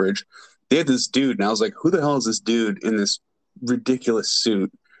draft coverage. They had this dude, and I was like, "Who the hell is this dude in this ridiculous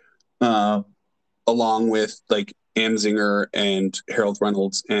suit?" Along with like Amzinger and Harold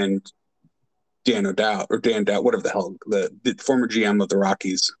Reynolds and Dan Dowd, whatever the hell the former GM of the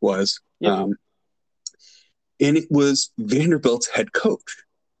Rockies was. Yep. And it was Vanderbilt's head coach.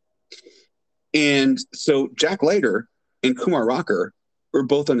 And so Jack Leiter and Kumar Rocker were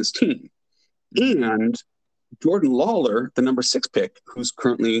both on his team. And Jordan Lawler, the number 6 pick, who's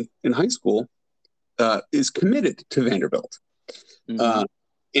currently in high school, is committed to Vanderbilt.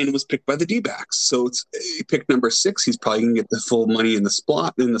 And was picked by the D-backs. So he picked number 6. He's probably going to get the full money in the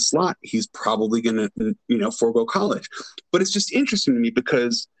slot. He's probably going to, forego college. But it's just interesting to me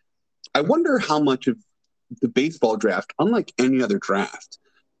because I wonder how much of the baseball draft, unlike any other draft,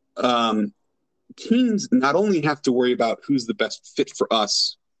 teams not only have to worry about who's the best fit for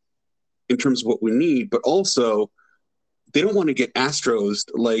us in terms of what we need, but also they don't want to get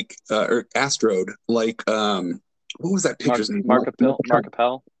or Astrode like what was that pitcher's name? Mark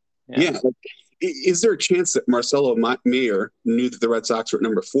Appel. Yeah. Like, is there a chance that Marcelo Mayer knew that the Red Sox were at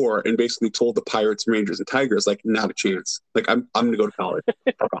number 4 and basically told the Pirates, Rangers, and Tigers, like, not a chance. Like, I'm going to go to college.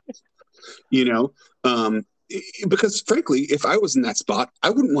 You know, because frankly, if I was in that spot, I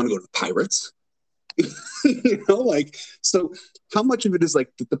wouldn't want to go to the Pirates. You know, like, so how much of it is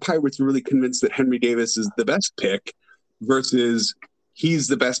like the Pirates are really convinced that Henry Davis is the best pick versus he's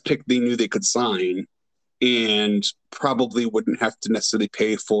the best pick they knew they could sign and probably wouldn't have to necessarily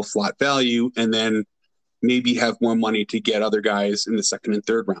pay full slot value and then maybe have more money to get other guys in the second and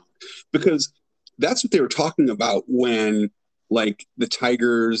third round. Because that's what they were talking about when like the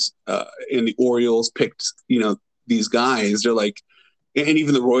Tigers and the Orioles picked, these guys. They're like, and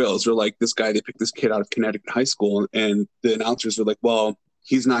even the Royals are like, this guy, they picked this kid out of Connecticut high school, and the announcers were like, well,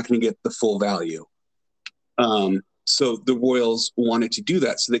 he's not going to get the full value. So the Royals wanted to do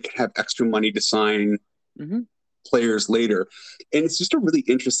that so they could have extra money to sign players later. And it's just a really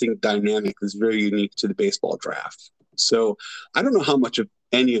interesting dynamic that's very unique to the baseball draft. So I don't know how much of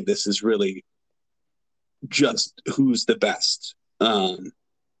any of this is really just who's the best.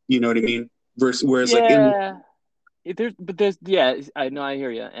 You know what I mean? Whereas I know, I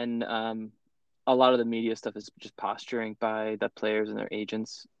hear you. And a lot of the media stuff is just posturing by the players and their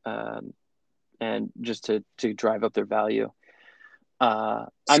agents, and just to drive up their value.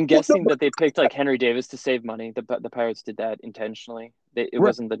 I'm guessing that they picked like Henry Davis to save money. The Pirates did that intentionally. It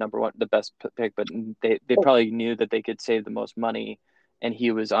wasn't the best pick, but they probably knew that they could save the most money, and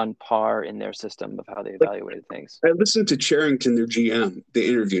he was on par in their system of how they evaluated things. I listened to Charrington, their GM. They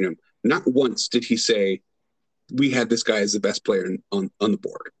interviewed him. Not once did he say, we had this guy as the best player on the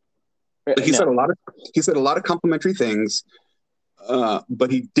board. Like he said a lot of complimentary things,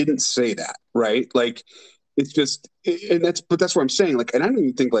 but he didn't say that, right? Like it's just, but that's what I'm saying. Like, and I don't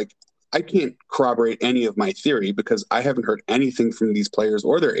even think like I can't corroborate any of my theory because I haven't heard anything from these players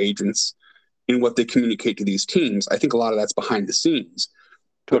or their agents in what they communicate to these teams. I think a lot of that's behind the scenes.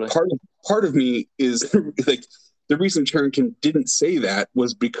 Totally. But part of me is like the reason Charrington didn't say that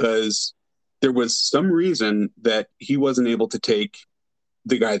was because there was some reason that he wasn't able to take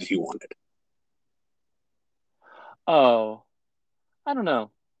the guy that he wanted. Oh, I don't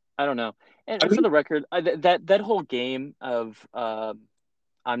know. And for the record, that whole game of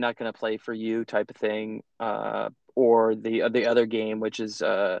I'm not going to play for you type of thing, or the other game, which is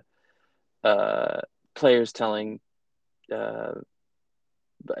players telling,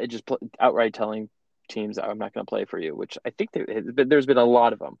 outright telling teams I'm not going to play for you, which I think there's been a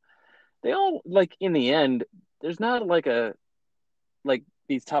lot of them. They all, like, in the end, there's not like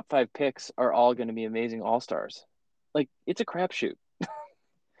these top 5 picks are all going to be amazing all-stars. Like, it's a crapshoot.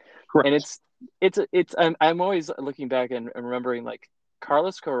 And I'm always looking back and remembering like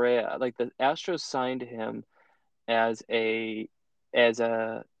Carlos Correa, like the Astros signed him as a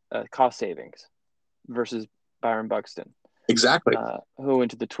cost savings versus Byron Buxton. Exactly. Who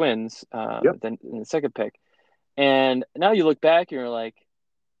went to the Twins then in the second pick. And now you look back and you're like,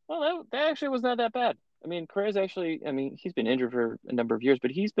 well, that actually was not that bad. I mean, Correa's actually, he's been injured for a number of years,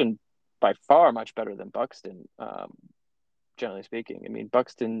 but he's been by far much better than Buxton, generally speaking. I mean,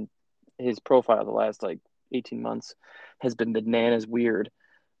 Buxton, his profile the last like 18 months has been bananas weird,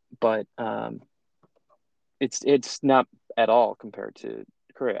 but it's not at all compared to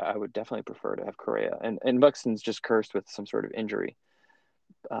Correa. I would definitely prefer to have Correa, and Buxton's just cursed with some sort of injury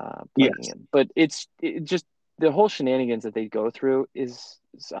plaguing him. But it just the whole shenanigans that they go through is,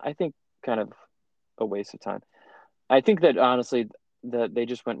 I think, kind of a waste of time. I think that honestly that they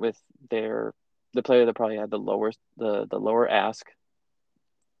just went with the player that probably had the lower ask.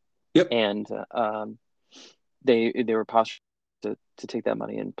 Yep. And they were posturing to take that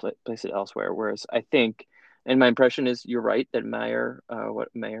money and place it elsewhere. Whereas I think, and my impression is, you're right that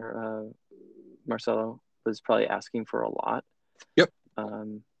Marcelo was probably asking for a lot. Yep.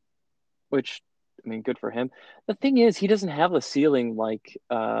 Which, I mean, good for him. The thing is, he doesn't have a ceiling like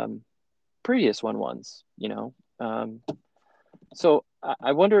previous ones, you know. So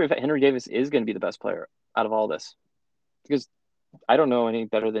I wonder if Henry Davis is going to be the best player out of all this, because I don't know any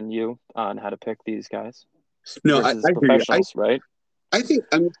better than you on how to pick these guys. No, I professionals, right? I think,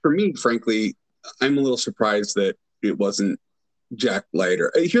 for me, frankly, I'm a little surprised that it wasn't Jack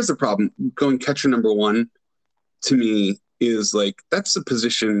Leiter. Here's the problem: going catcher number 1 to me is like that's a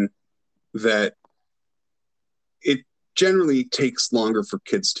position that it generally takes longer for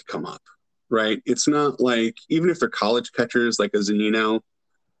kids to come up, right? It's not like, even if they're college catchers like a Zunino,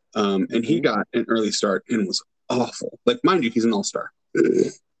 And he got an early start and was awful. Like, mind you, he's an all-star.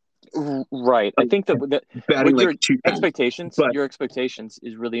 Right. I think that batting with like 210. But your expectations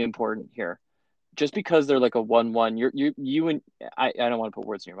is really important here. Just because they're like a 1-1, you and I don't want to put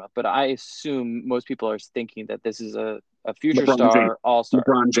words in your mouth, but I assume most people are thinking that this is a future LeBron James, star, all-star.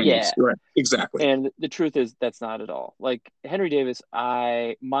 LeBron James, Yeah. right? Exactly. And the truth is that's not at all. Like Henry Davis,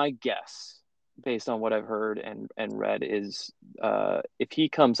 my guess, based on what I've heard and read, is if he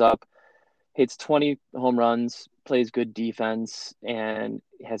comes up, hits 20 home runs, plays good defense, and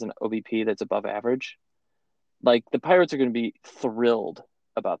has an OBP that's above average, like the Pirates are going to be thrilled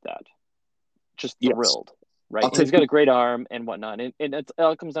about that. Just Yes. thrilled, right? And he's got a great arm and whatnot. And it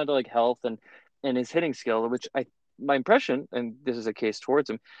all comes down to like health and his hitting skill, which my impression, and this is a case towards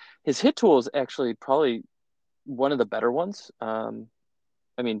him, his hit tool is actually probably one of the better ones. I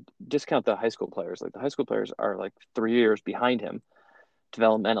mean, discount the high school players. Like the high school players are like 3 years behind him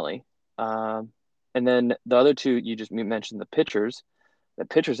developmentally. And then the other two, you mentioned the pitchers. The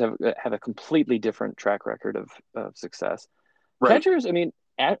pitchers have a completely different track record of success. Right. Catchers, I mean,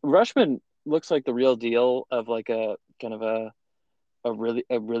 Rushman looks like the real deal of like a kind of a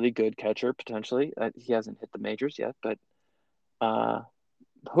really good catcher potentially. He hasn't hit the majors yet, but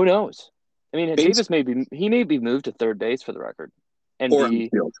who knows? I mean, Davis may be moved to third base for the record, and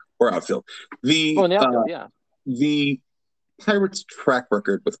outfield. In the outfield, yeah. The Pirates' track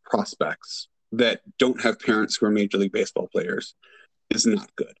record with prospects that don't have parents who are Major League Baseball players is not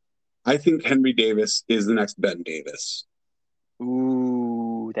good. I think Henry Davis is the next Ben Davis.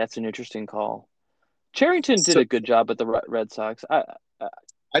 Ooh, that's an interesting call. Cherington did a good job with the Red Sox. I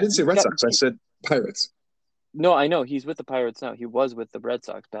didn't say Red Sox. I said Pirates. No, I know he's with the Pirates now. He was with the Red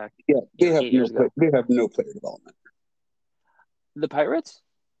Sox back. Yeah, they have no player development. The Pirates?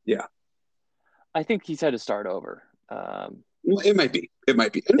 Yeah, I think he's had to start over. It might be. And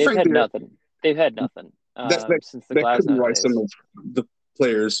they've frankly, had nothing. They've had nothing since the Glasnow days. Why some of the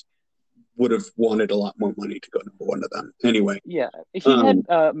players would have wanted a lot more money to go number one to them. Anyway. Yeah, he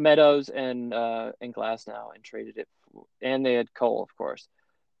had Meadows and Glasnow and traded it, and they had Cole, of course.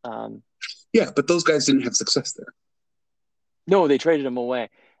 Yeah, but those guys didn't have success there. No, they traded him away.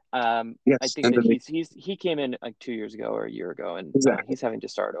 Yes, I think that he came in like 2 years ago or a year ago, and he's having to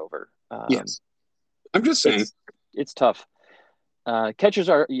start over. Yes, I'm just saying it's tough. Catchers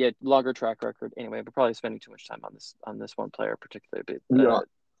are longer track record anyway. We're probably spending too much time on this one player particularly, but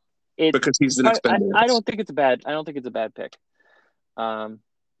because he's the next. I don't think it's a bad. I don't think it's a bad pick.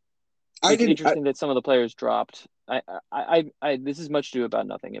 It's interesting that some of the players dropped. This is much ado about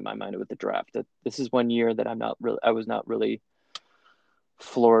nothing in my mind with the draft. That this is 1 year that I was not really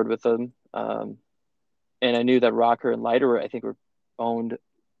floored with them. And I knew that Rocker and Leiter, I think, were owned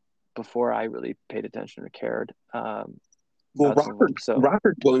before I really paid attention or cared.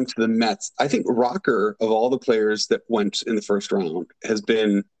 Rocker going to the Mets. I think Rocker, of all the players that went in the first round, has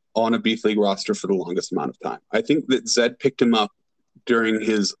been on a Beef League roster for the longest amount of time. I think that Zed picked him up during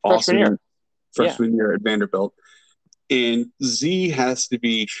his freshman year at Vanderbilt. And Z has to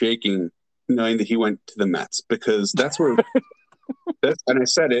be shaking knowing that he went to the Mets, because that's where and I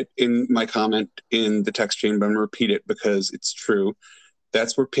said it in my comment in the text chain, but I'm going to repeat it because it's true.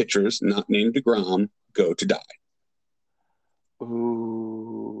 That's where pitchers not named DeGrom go to die.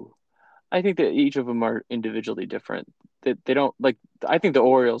 Ooh. I think that each of them are individually different. That they don't like. I think the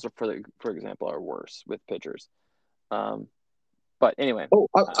Orioles, for example, are worse with pitchers. But anyway,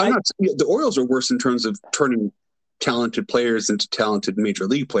 the Orioles are worse in terms of turning talented players into talented major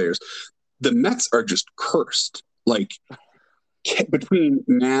league players. The Mets are just cursed. Like between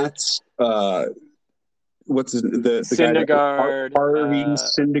Nats, what's the Syndergaard, guy Harvey,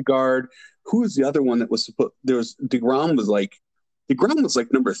 Syndergaard. Who was the other one that was supposed? There was DeGrom was like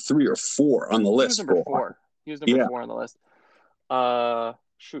number 3 or 4 on the list. He was number 4. He was number 4 on the list. What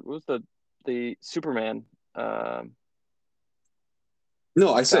was the Superman? No,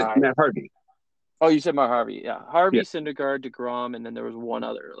 I said Matt Harvey. Oh, you said Matt Harvey. Yeah, Harvey, Syndergaard, DeGrom, and then there was one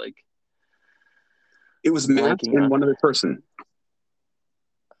other. Like it was Matt and one other person.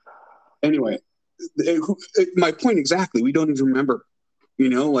 Anyway, my point exactly. We don't even remember.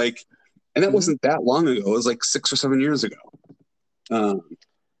 And that wasn't that long ago. It was like 6 or 7 years ago.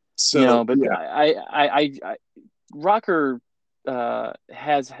 Rocker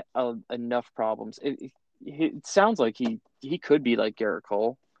has enough problems. It sounds like he could be like Garrett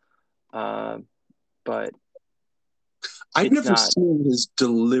Cole, but I've never seen his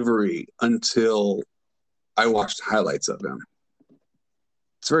delivery until I watched highlights of him.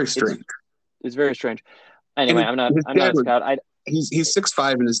 It's very strange. It's very strange. Anyway, I'm not a scout. He's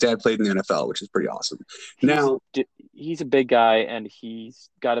 6'5", and his dad played in the NFL, which is pretty awesome. Now he's a big guy, and he's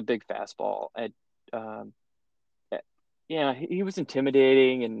got a big fastball. And um, yeah, he was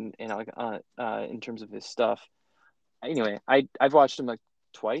intimidating, and in terms of his stuff. Anyway, I've watched him like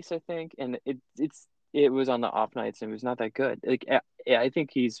twice, I think, and it was on the off nights, and it was not that good. Like, I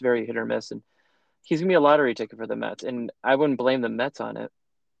think he's very hit or miss, and he's gonna be a lottery ticket for the Mets, and I wouldn't blame the Mets on it.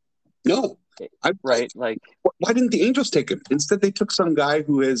 no, Right? Like, why didn't the Angels take him? Instead, they took some guy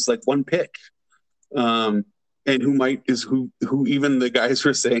who has like one pick, and who even the guys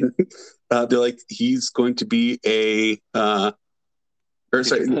were saying they're like he's going to be a or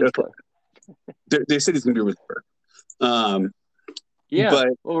sorry, they said he's going to be a reliever. Yeah, but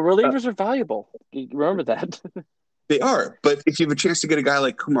relievers are valuable. Remember that. They are, but if you have a chance to get a guy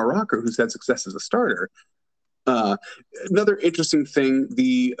like Kumar Rocker who's had success as a starter, another interesting thing,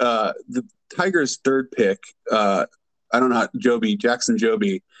 the Tigers' third pick, I don't know, Jackson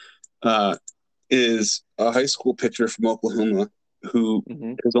Joby, is a high school pitcher from Oklahoma who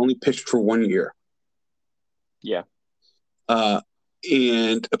has only pitched for 1 year. Yeah.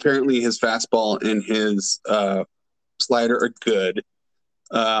 And apparently his fastball and his slider are good.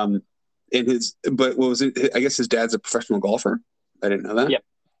 But what was it? I guess his dad's a professional golfer. I didn't know that. Yep.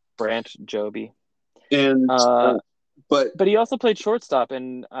 Branch Joby. And but he also played shortstop,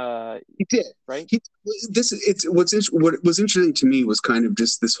 and he did, right? What was interesting to me was kind of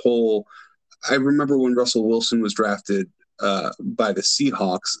just this whole. I remember when Russell Wilson was drafted by the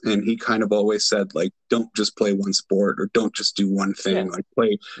Seahawks, and he kind of always said, like, don't just play one sport or don't just do one thing. Yeah.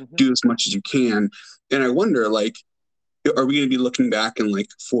 Like, do as much as you can. And I wonder, like, are we going to be looking back in like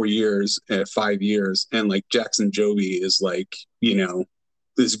 4 years, 5 years, and like Jackson Joby is like,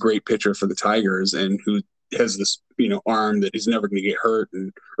 this great pitcher for the Tigers and who has this, arm that he's never going to get hurt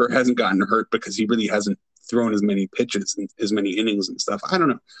or hasn't gotten hurt because he really hasn't thrown as many pitches and as many innings and stuff. I don't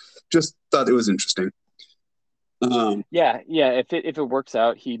know. Just thought it was interesting. Yeah. If it works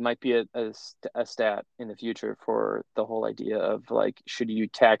out, he might be a stat in the future for the whole idea of like, should you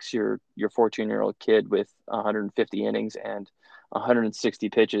tax your 14-year-old kid with 150 innings and 160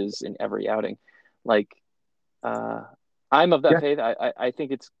 pitches in every outing? Like, I'm of that faith. I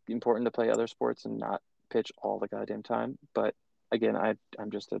think it's important to play other sports and not pitch all the goddamn time. But again,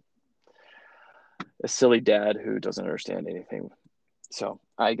 I'm just a silly dad who doesn't understand anything. So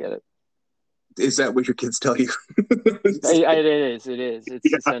I get it. Is that what your kids tell you? It is.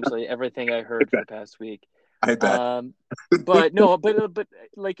 It's essentially everything I heard for the past week. I bet. But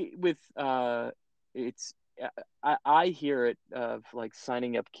like with it's I hear it of like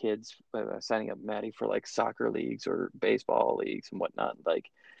signing up Maddie for like soccer leagues or baseball leagues and whatnot. Like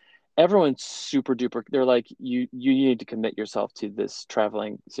everyone's super duper. They're like you need to commit yourself to this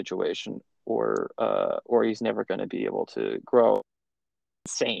traveling situation or he's never going to be able to grow.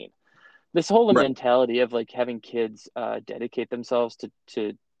 Insane. This whole mentality of like having kids dedicate themselves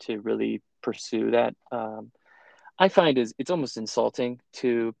to really pursue that, I find it's almost insulting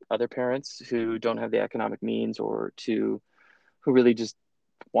to other parents who don't have the economic means or who really just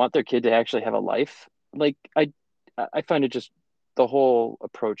want their kid to actually have a life. Like I find it just the whole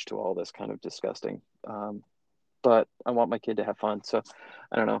approach to all this kind of disgusting. But I want my kid to have fun, so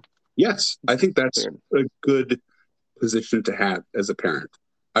I don't know. Yes, I think that's weird. A good position to have as a parent.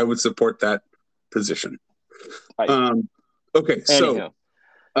 I would support that position. Okay, so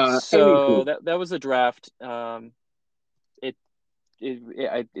that was a draft.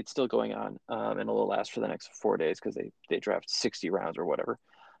 It's still going on, and it'll last for the next 4 days because they draft 60 rounds or whatever.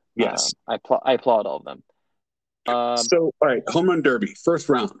 Yes, I applaud all of them. So, all right, home run derby, first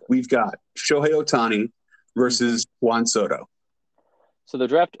round. We've got Shohei Ohtani versus Juan Soto. So the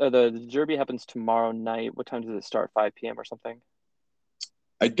draft, the derby happens tomorrow night. What time does it start? 5 p.m. or something?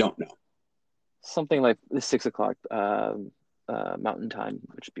 I don't know. Something like 6 o'clock Mountain Time,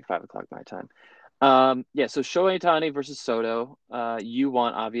 which would be 5 o'clock my time. So Shohei Ohtani versus Soto. You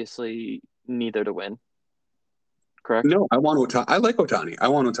want obviously neither to win, correct? No, I want Ohtani. I like Ohtani. I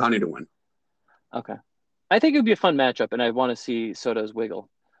want Ohtani to win. Okay, I think it would be a fun matchup, and I want to see Soto's wiggle.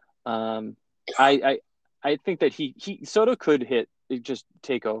 I think that Soto could just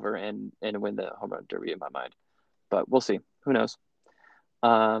take over and win the home run derby in my mind, but we'll see. Who knows? What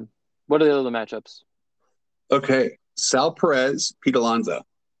are the other matchups? Okay, Sal Perez, Pete Alonso.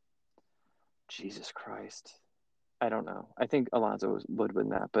 Jesus Christ, I don't know. I think Alonso would win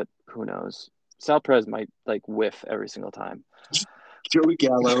that, but who knows? Sal Perez might like whiff every single time. Joey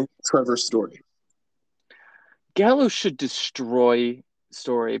Gallo, Trevor Story. Gallo should destroy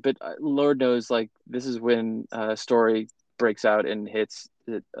Story, but Lord knows, like this is when Story breaks out and hits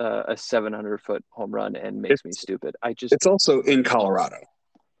a 700-foot home run and makes me stupid. It's also in Colorado.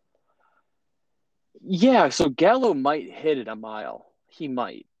 Yeah, so Gallo might hit it a mile. He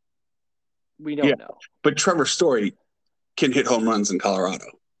might. We don't know. But Trevor Story can hit home runs in Colorado.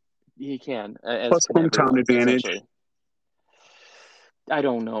 He can, as Plus can hometown everyone, advantage. I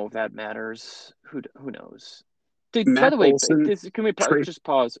don't know if that matters. Who knows? Matt By the way, Olson, can we just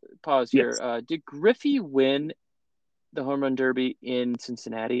pause here? Did Griffey win the home run derby in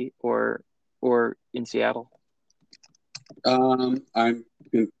Cincinnati or in Seattle? I'm going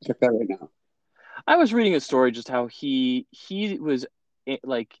to check that right now. I was reading a story just how he was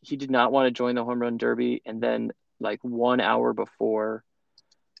like he did not want to join the home run derby, and then like 1 hour before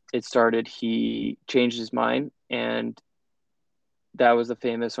it started, he changed his mind, and that was the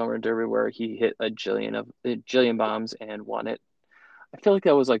famous home run derby where he hit a jillion bombs and won it. I feel like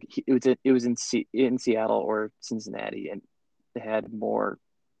that was like it was in Seattle or Cincinnati, and it had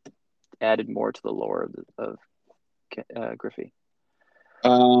added more to the lore of Griffey.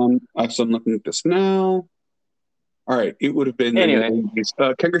 I'm looking at this now. All right, it would have been anyway.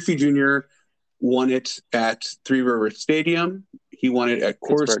 Ken Griffey Jr. won it at Three River Stadium. He won it at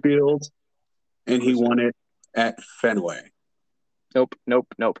Coors Field, and he won it at Fenway. Nope.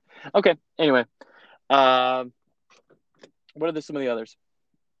 Okay. Anyway, what are some of the others?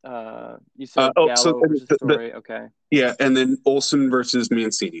 You said Gallo versus Story. Okay. Yeah, and then Olson versus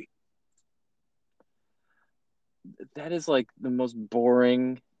Mancini. That is like the most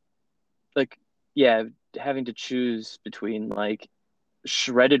boring. Like, yeah, having to choose between like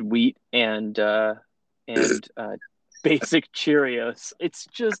shredded wheat and basic Cheerios. It's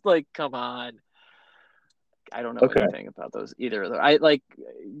just like, come on. I don't know anything about those either. I like,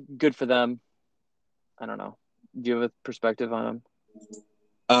 good for them. I don't know. Do you have a perspective on them?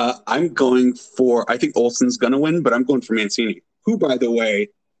 I'm going for, I think Olson's going to win, but I'm going for Mancini, who, by the way,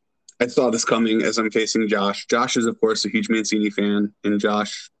 I saw this coming as I'm facing Josh. Josh is, of course, a huge Mancini fan, and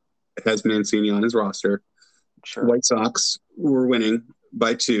Josh has Mancini on his roster. Sure. White Sox were winning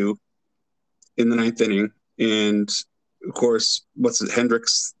by 2 in the 9th inning, and of course,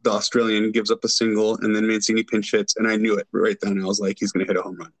 Hendricks, the Australian, gives up a single, and then Mancini pinch hits, and I knew it right then. I was like, he's going to hit a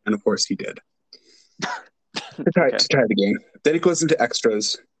home run, and of course he did. to tie the game. Then it goes into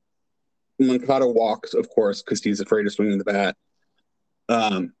extras. Moncada walks, of course, because he's afraid of swinging the bat.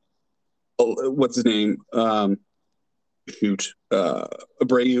 What's his name?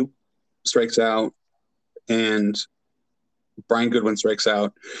 Abreu strikes out, and Brian Goodwin strikes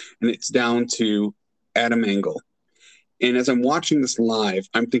out, and it's down to Adam Engel. And as I'm watching this live,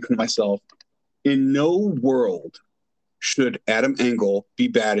 I'm thinking to myself, in no world should Adam Engel be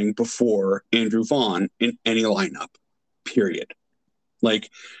batting before Andrew Vaughn in any lineup, period.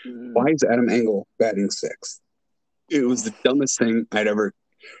 Like, why is Adam Engel batting 6th? It was the dumbest thing I'd ever.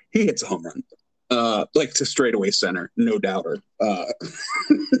 He hits a home run, like to straightaway center, no doubter. And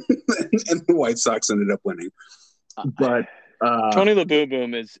the White Sox ended up winning. But Tony La Boom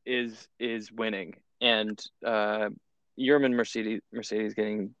Boom is winning, and Yerman Mercedes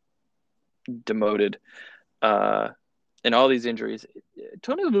getting demoted, and all these injuries.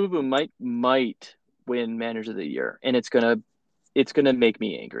 Tony La Boom Boom might win Manager of the Year, and it's gonna make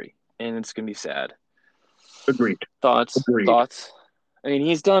me angry, and it's gonna be sad. Agreed. Thoughts? I mean,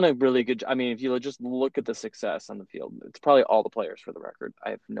 he's done a really good. I mean, if you just look at the success on the field, it's probably all the players. For the record, I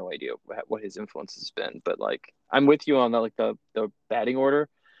have no idea what his influence has been, but like, I'm with you on the batting order.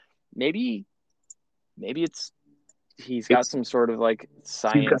 Maybe he's got some sort of like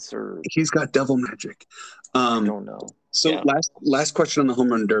science, or he's got devil magic. I don't know. So last question on the home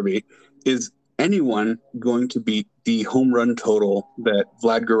run derby: is anyone going to beat the home run total that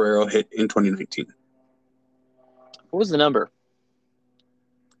Vlad Guerrero hit in 2019? What was the number?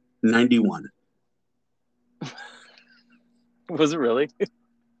 91. Was it really?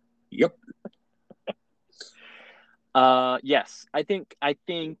 Yep. Yes. I think I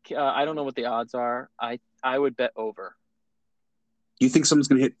don't know what the odds are. I would bet over. You think someone's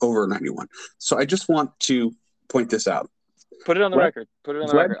going to hit over 91? So I just want to point this out. Put it on the record.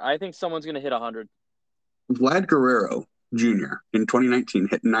 I think someone's going to hit 100. Vlad Guerrero Jr. in 2019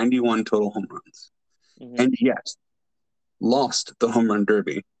 hit 91 total home runs, and yet lost the home run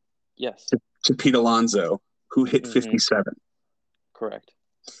derby. Yes. To Pete Alonso, who hit 57. Correct.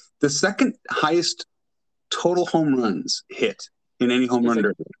 The second highest total home runs hit in any home run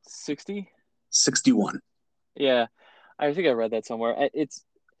derby. 60? 61. Yeah. I think I read that somewhere.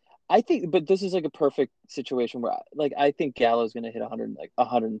 I think, but this is like a perfect situation where, like, I think Gallo's going to hit 100, like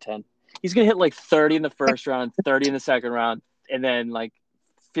 110. He's going to hit like 30 in the first round, 30 in the second round, and then like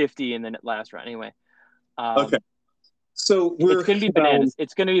 50 in the last round. Anyway. Okay. So It's we're going to be bananas.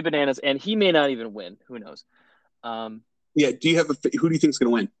 It's going to be bananas, and he may not even win. Who knows? yeah. Do you have who do you think is going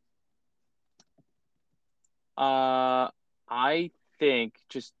to win? I think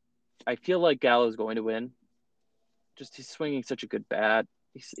I feel like Gallo's going to win. Just he's swinging such a good bat.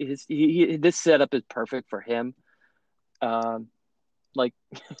 This setup is perfect for him. Um, like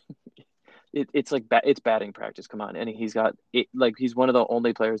it's like it's batting practice. Come on, and he's got he's one of the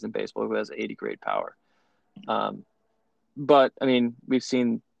only players in baseball who has 80 grade power. But I mean, we've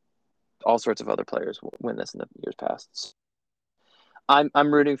seen all sorts of other players win this in the years past.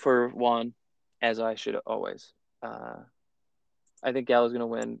 I'm rooting for Juan, as I should always. I think Gallo's going to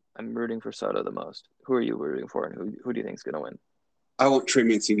win. I'm rooting for Soto the most. Who are you rooting for, and who do you think is going to win? I want Trey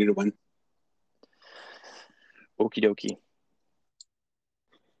Mancini to win. Okie dokie.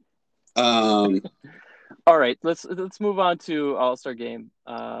 All right, let's move on to All-Star Game.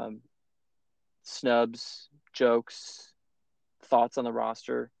 Snubs, jokes, thoughts on the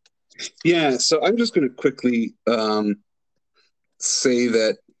roster. Yeah, so I'm just going to quickly say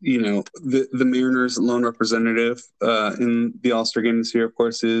that the Mariners' lone representative in the All-Star Game this year, of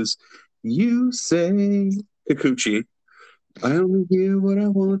course, is Yusei Kikuchi. I only do what I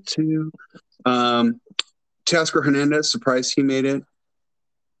want to. Teoscar Hernandez, surprised he made it.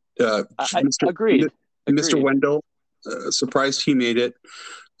 Agreed. Mr. Wendell, surprised he made it.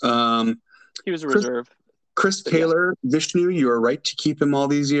 He was a reserve. Chris Taylor, yeah. Vishnu, you are right to keep him all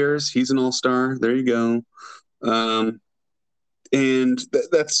these years. He's an all-star. There you go. And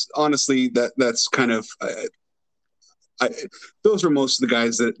that's honestly that's kind of those are most of the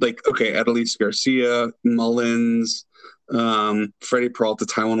guys that Adolis Garcia, Mullins, Freddie Peralta,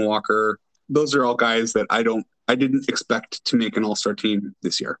 Taijuan Walker. Those are all guys that I didn't expect to make an all-star team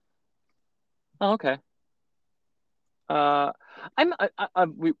this year. Oh, okay.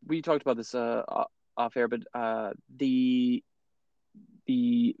 We talked about this off air, but the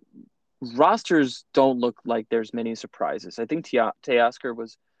rosters don't look like there's many surprises. I think Teoscar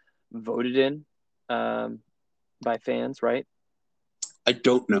was voted in by fans, right? I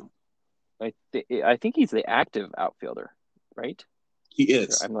don't know. I think he's the active outfielder, right? He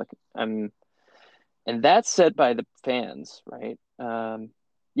is. And that's set by the fans, right?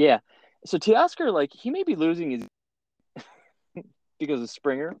 Yeah. So Teoscar, he may be losing his because of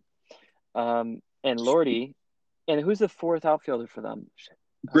Springer, and Lordy, and who's the fourth outfielder for them?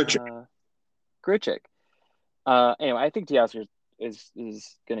 Grichuk. Anyway, I think Teoscar is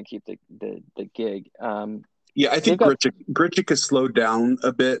going to keep the gig. Yeah, I think Grichuk has slowed down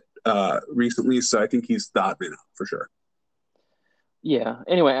a bit recently, so I think he's the odd man out for sure. Yeah.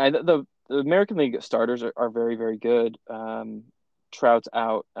 Anyway, the American League starters are very, very good. Trout's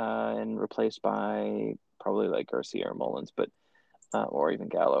out and replaced by probably Garcia or Mullins, but or even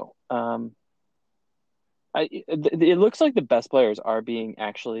Gallo. It looks like the best players are being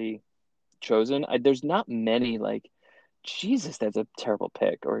actually chosen. There's not many Jesus, that's a terrible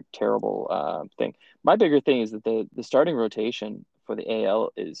pick or terrible thing. My bigger thing is that the starting rotation for the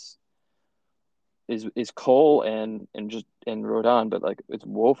AL is Cole and Rodon, but it's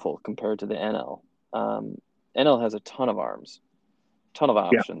woeful compared to the NL. NL has a ton of arms, ton of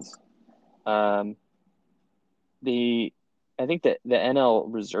options. Yeah. I think that the NL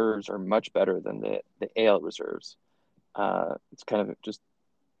reserves are much better than the AL reserves. It's kind of just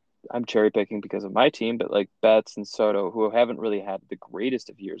I'm cherry picking because of my team, but Betts and Soto, who haven't really had the greatest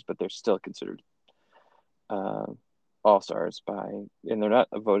of years, but they're still considered all-stars and they're not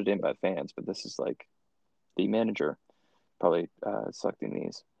voted in by fans, but this is the manager probably selecting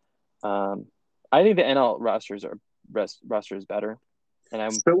these. I think the NL roster is better, and I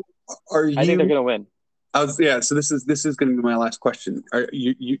think they're going to win. So this is going to be my last question.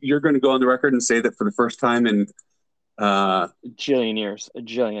 You're going to go on the record and say that for the first time in a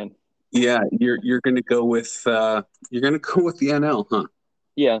jillion. Yeah, you're going to go with the NL, huh?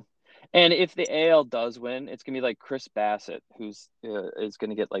 Yeah, and if the AL does win, it's going to be Chris Bassett, who's is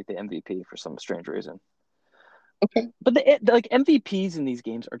going to get the MVP for some strange reason. Okay, but the MVPs in these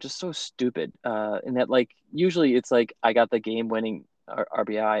games are just so stupid. In that usually it's I got the game-winning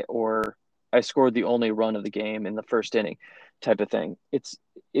RBI or I scored the only run of the game in the first inning, type of thing. It's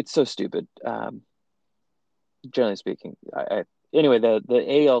so stupid. Generally speaking, anyway,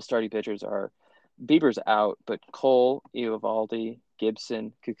 the AL starting pitchers are Bieber's out, but Cole, Eovaldi,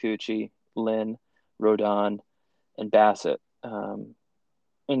 Gibson, Kikuchi, Lynn, Rodon, and Bassett. And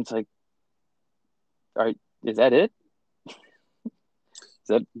it's is that it?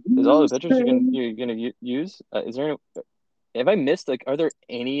 Is all the pitchers you're gonna use? Is there have I missed are there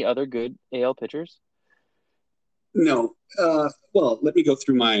any other good AL pitchers? No. Well, let me go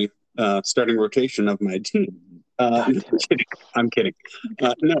through my starting rotation of my team. God No, damn I'm it. kidding. I'm kidding.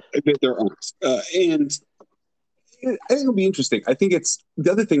 No, there aren't. And I think it'll be interesting. I think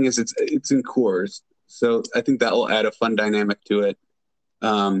the other thing is it's in cores, so I think that will add a fun dynamic to it.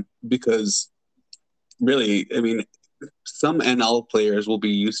 Because really, I mean, some NL players will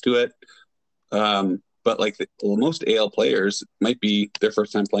be used to it, but like most AL players might be their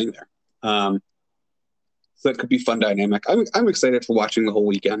first time playing there. So that could be fun dynamic. I'm excited for watching the whole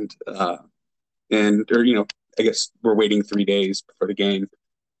weekend, or I guess we're waiting 3 days for the game.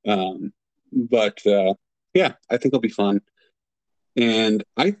 But yeah, I think it'll be fun. And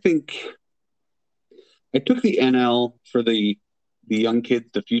I think I took the NL for the young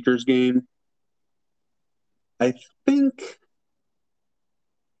kids, the futures game. I think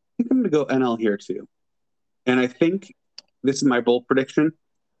I'm going to go NL here too. And I think this is my bold prediction.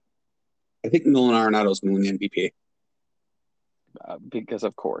 I think Nolan Arenado is going to win the MVP. Because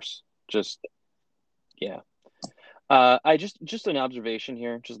of course, just yeah. I just an observation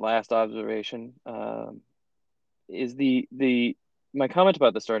here, just last observation. Is the my comment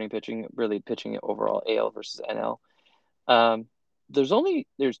about the starting pitching, really pitching overall AL versus NL. Um, there's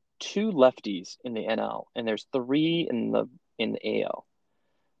two lefties in the NL, and there's three in the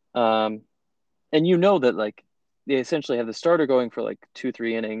AL. And you know that like they essentially have the starter going for like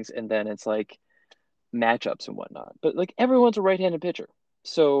 2-3 innings, and then it's like matchups and whatnot. But like everyone's a right-handed pitcher,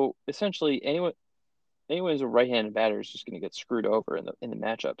 so essentially anyone who's a right-handed batter is just going to get screwed over in the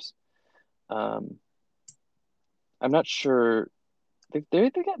matchups. Um, I'm not sure.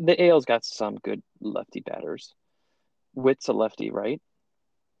 The AL's got some good lefty batters. Witt's a lefty, right?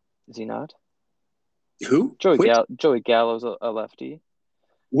 Is he not? Who? Whit? Joey Gallo's a lefty.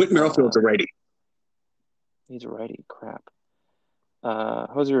 Whit Merrifield's a righty. He's a righty. Crap.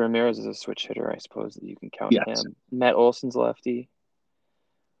 Jose Ramirez is a switch hitter, I suppose that you can count Yes. him. Matt Olson's a lefty.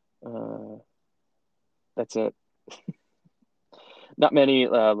 That's it. Not many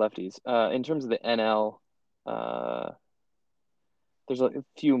lefties. In terms of the NL, there's a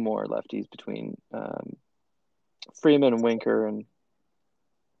few more lefties between Freeman and Winker, and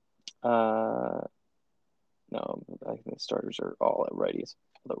no, I think the starters are all at righties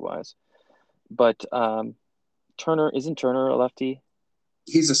otherwise. But Turner a lefty?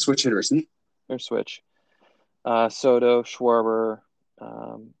 He's a switch hitter, isn't he? Or switch. Soto, Schwarber,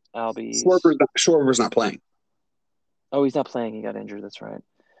 Albies. Schwarber's not playing. Oh, he's not playing. He got injured. That's right.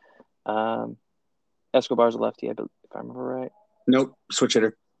 Escobar's a lefty, if I remember right. Nope, switch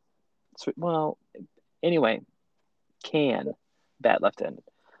hitter. Well, anyway, can bat left-handed.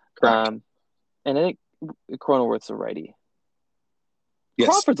 Correct. And I think Cronenworth's a righty. Yes.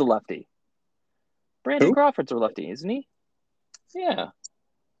 Crawford's a lefty. Brandon Who? Crawford's a lefty, isn't he? Yeah.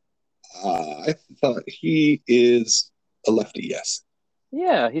 I thought he is a lefty, yes.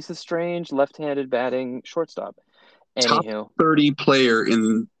 Yeah, he's a strange left-handed batting shortstop. Top Anywho, 30 player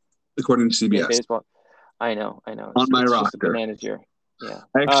according to in CBS. baseball. I know. On my It's roster. just a bananas year. Yeah.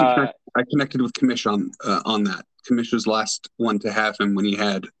 I connected with Kamish on that. Kamish was last one to have him when he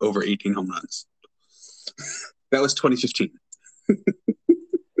had over 18 home runs. That was 2015.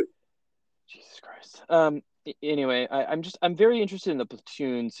 Jesus Christ. Anyway, I'm very interested in the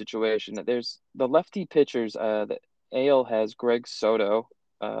platoon situation. There's the lefty pitchers. The AL has Greg Soto,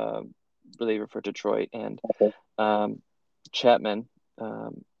 reliever for Detroit, and Chapman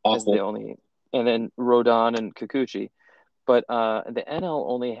as the only, and then Rodon and Kikuchi. But the NL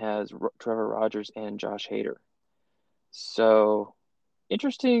only has Trevor Rogers and Josh Hader. So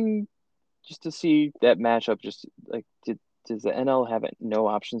interesting just to see that matchup. Just like, does the NL have no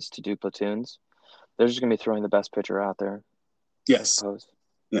options to do platoons? They're just going to be throwing the best pitcher out there. Yes. I suppose.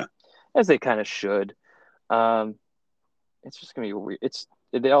 Yeah. As they kind of should. It's just going to be weird.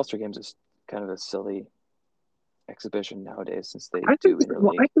 The All-Star Games is kind of a silly exhibition nowadays since they I do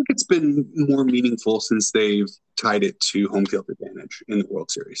think it's been more meaningful since they've tied it to home field advantage in the World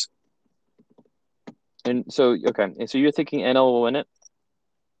Series. And so, okay. And so you're thinking NL will win it?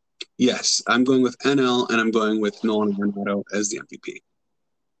 Yes. I'm going with NL, and I'm going with Nolan Arenado as the MVP.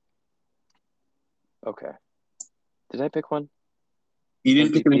 Okay. Did I pick one? You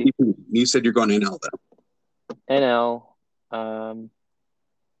didn't pick an MVP. You said you're going NL, though. NL.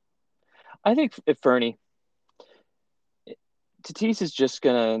 I think if Fernie. Tatis is just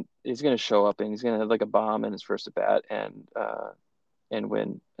he's gonna show up and he's gonna have like a bomb in his first at bat and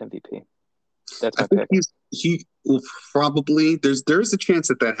win MVP. That's my pick. He will probably there's a chance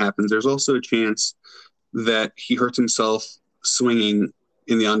that happens. There's also a chance that he hurts himself swinging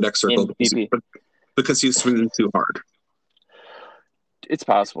in the on deck circle because he's swinging too hard. It's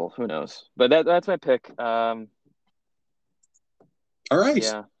possible. Who knows? But that's my pick. All right.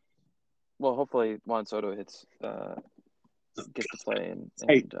 Yeah. well, hopefully Juan Soto gets to play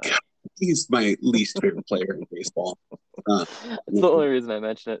Hey, and he's my least favorite player in baseball. that's the only reason I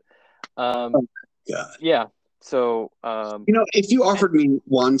mentioned it. Oh, God. Yeah. So if you offered me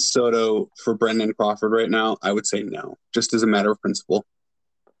Juan Soto for Brendan Crawford right now, I would say no, just as a matter of principle.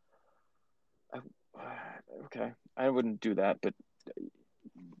 okay, I wouldn't do that, but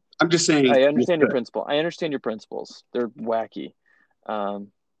I'm just saying. I understand your principle. I understand your principles. They're wacky.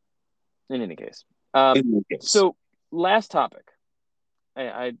 In any case. So last topic.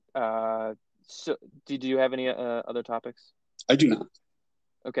 So did you have any other topics? I do not.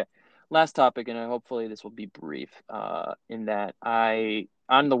 Okay. Last topic, and hopefully this will be brief. In that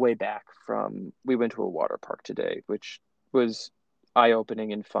on the way back we went to a water park today, which was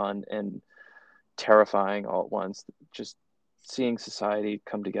eye-opening and fun and terrifying all at once. Just seeing society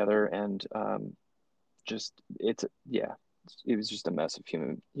come together and it was just a mess of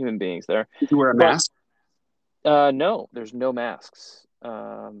human beings there. Did you wear a mask? No, there's no masks.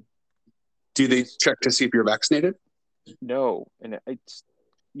 Do they check to see if you're vaccinated? No, and it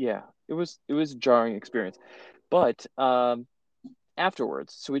was a jarring experience. But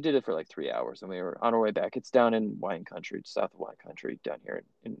afterwards, so we did it for like 3 hours, and we were on our way back. It's down in wine country, south of wine country, down here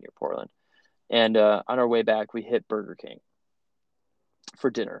near Portland. And on our way back, we hit Burger King for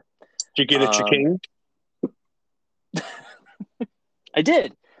dinner. Did you get a chicken? I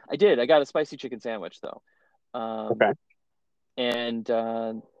did. I got a spicy chicken sandwich though. Okay. And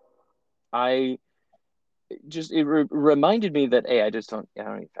it reminded me that I don't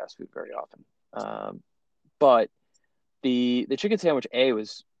eat fast food very often. But the chicken sandwich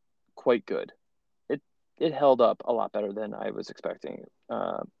was quite good. It held up a lot better than I was expecting.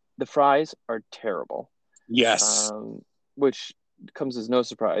 The fries are terrible. Yes. Which comes as no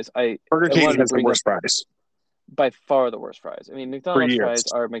surprise. Burger King has the worst fries. By far the worst fries. I mean, McDonald's fries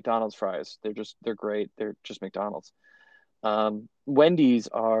are McDonald's fries. They're great. They're just McDonald's. Wendy's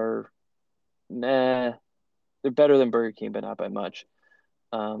are nah. They're better than Burger King, but not by much.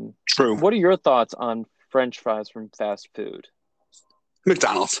 True. What are your thoughts on French fries from fast food?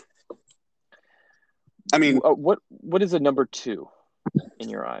 McDonald's. I mean, what is a number 2 in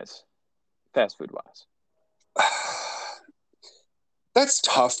your eyes, fast food wise? That's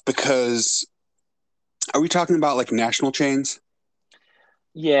tough because are we talking about like national chains?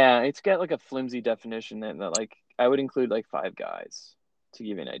 Yeah, it's got like a flimsy definition that like I would include like Five Guys to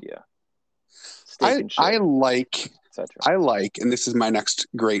give you an idea. Steak and Shake, I like, and this is my next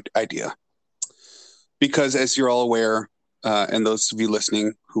great idea, because as you're all aware, and those of you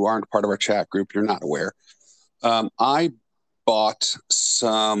listening who aren't part of our chat group, you're not aware. I bought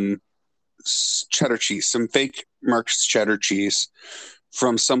some cheddar cheese, some fake Merck's cheddar cheese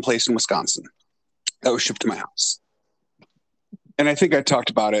from someplace in Wisconsin that was shipped to my house. And I think I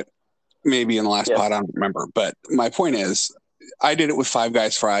talked about it maybe in the last pod. I don't remember. But my point is, I did it with Five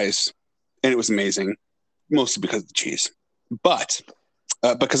Guys fries, and it was amazing, mostly because of the cheese. But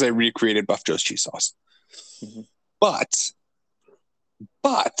because I recreated Buff Joe's cheese sauce. Mm-hmm.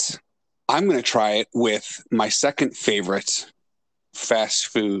 But I'm going to try it with my second favorite fast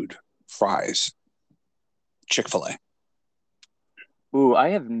food fries, Chick-fil-A. Ooh, I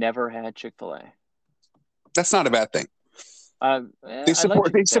have never had Chick-fil-A. That's not a bad thing. They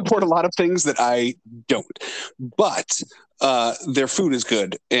support a lot of things that I don't, but their food is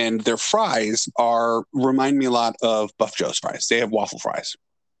good, and their fries remind me a lot of Buff Joe's fries. They have waffle fries.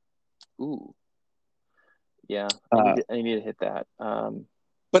 Ooh, yeah, I need to hit that.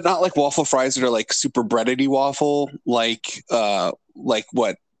 But not like waffle fries that are like super breadedy waffle, like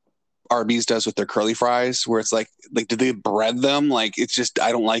what Arby's does with their curly fries, where it's like do they bread them? Like it's just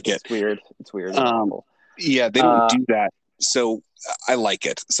I don't like it. It's weird. Yeah, they don't do that. So I like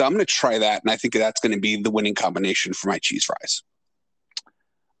it. So I'm going to try that, and I think that's going to be the winning combination for my cheese fries.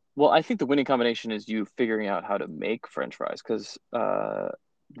 Well, I think the winning combination is you figuring out how to make French fries, because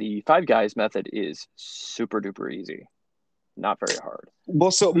the Five Guys method is super duper easy, not very hard.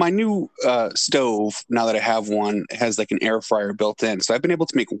 Well, so my new stove, now that I have one, has like an air fryer built in. So I've been able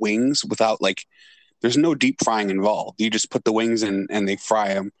to make wings without there's no deep frying involved. You just put the wings in and they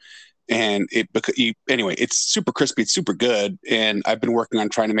fry them. And it's super crispy. It's super good. And I've been working on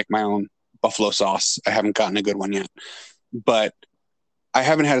trying to make my own buffalo sauce. I haven't gotten a good one yet, but I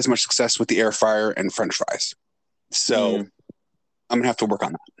haven't had as much success with the air fryer and French fries. So I'm going to have to work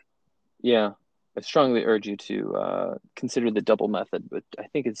on that. Yeah. I strongly urge you to consider the double method, but I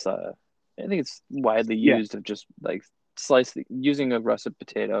think it's widely used of just like using a russet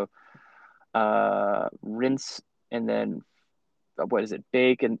potato, rinse, and then what is it?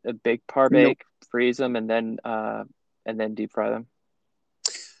 Bake and bake, freeze them, and then deep fry them.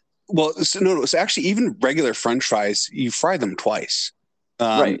 Well, no. So actually, even regular French fries, you fry them twice.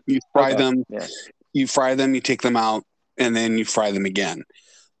 Right. You fry Okay. them. Yeah. You fry them. You take them out, and then you fry them again.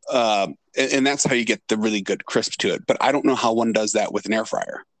 And that's how you get the really good crisp to it. But I don't know how one does that with an air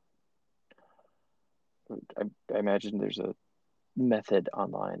fryer. I imagine there's a method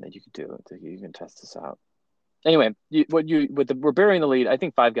online that you could do to you can test this out. Anyway, we're burying the lead. I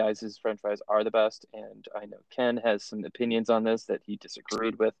think Five Guys' French fries are the best, and I know Ken has some opinions on this that he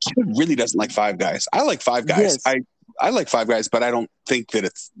disagreed with. Ken really doesn't like Five Guys. I like Five Guys. Yes. I like Five Guys, but I don't think that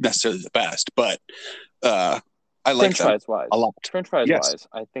it's necessarily the best. But I like French them fries wise. a lot. French fries Yes, wise,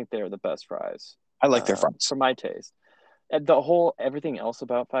 I think they're the best fries. I like their fries. For my taste. And everything else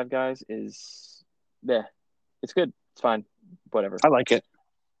about Five Guys is, yeah, it's good. It's fine. Whatever. I like it.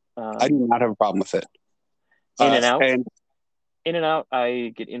 I do not have a problem with it. In-N-Out. And In-N-Out,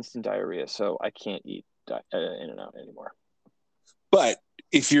 I get instant diarrhea, so I can't eat In-N-Out anymore. But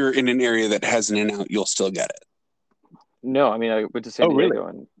if you're in an area that has an In-N-Out, you'll still get it. No, I mean, I went to San Diego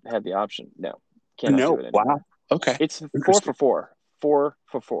and had the option. No, cannot do it anymore. Wow. Okay. It's 4 for 4. 4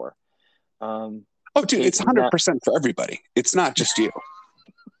 for 4. Oh, dude, it's 100% for everybody. It's not just you.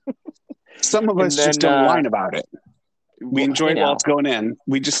 Some of us just don't whine about it. We enjoy it while it's going in.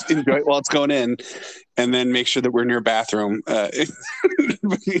 We just enjoy it while it's going in, and then make sure that we're near a bathroom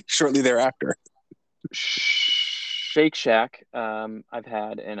shortly thereafter. Shake Shack, I've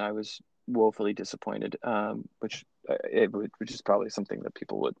had, and I was woefully disappointed, which is probably something that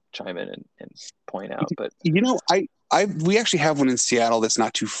people would chime in and point out. But we actually have one in Seattle that's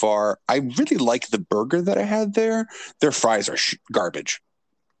not too far. I really like the burger that I had there. Their fries are garbage.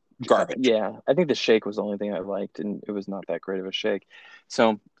 Yeah, I think the shake was the only thing I liked, and it was not that great of a shake.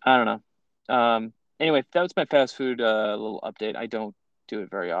 So I don't know. Anyway, that was my fast food little update. I don't do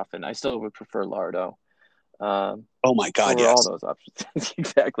it very often. I still would prefer Lardo. Oh my God! Over yes, all those options.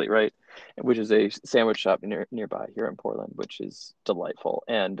 Exactly right. Which is a sandwich shop nearby here in Portland, which is delightful,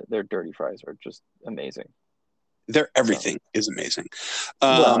 and their dirty fries are just amazing. Their everything is amazing.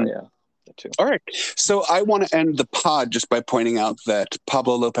 Well, yeah. Too. All right. So I want to end the pod just by pointing out that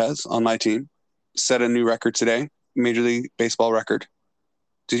Pablo Lopez on my team set a new record today, Major League Baseball record.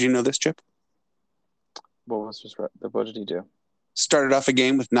 Did you know this, Chip? What did he do? Started off a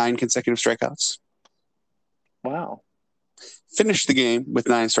game with 9 consecutive strikeouts. Wow. Finished the game with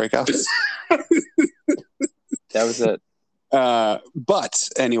 9 strikeouts. That was it. But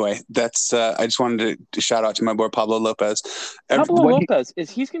anyway, that's I just wanted to shout out to my boy Pablo Lopez. Pablo Lopez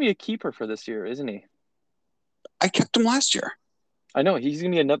he's gonna be a keeper for this year, isn't he? I kept him last year. I know he's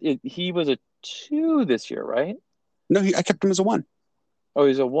gonna be another. He was a 2 this year, right? No, I kept him as a 1. Oh,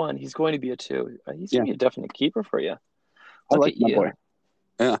 he's a 1. He's going to be a 2. He's gonna be a definite keeper for you. I like my boy.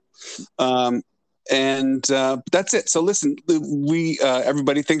 Yeah. And that's it. So listen,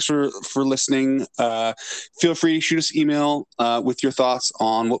 everybody, thanks for listening. Feel free to shoot us email with your thoughts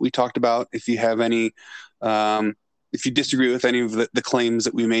on what we talked about. If you have any, if you disagree with any of the claims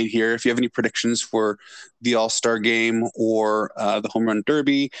that we made here, if you have any predictions for the All-Star game or the Home Run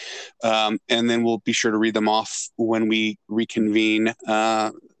Derby, and then we'll be sure to read them off when we reconvene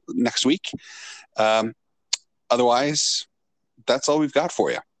next week. Otherwise, that's all we've got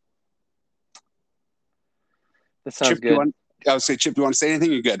for you. That sounds Chip, good. I would say, Chip, you want to say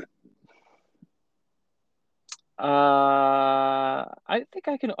anything? You're good. I think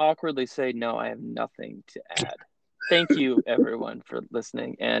I can awkwardly say no, I have nothing to add. Thank you, everyone, for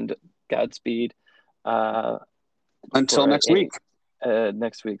listening, and Godspeed. Until next week.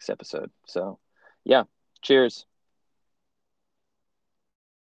 Next week's episode. So, yeah. Cheers.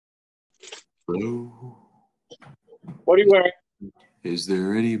 Hello. What are you wearing? Is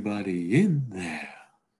there anybody in there?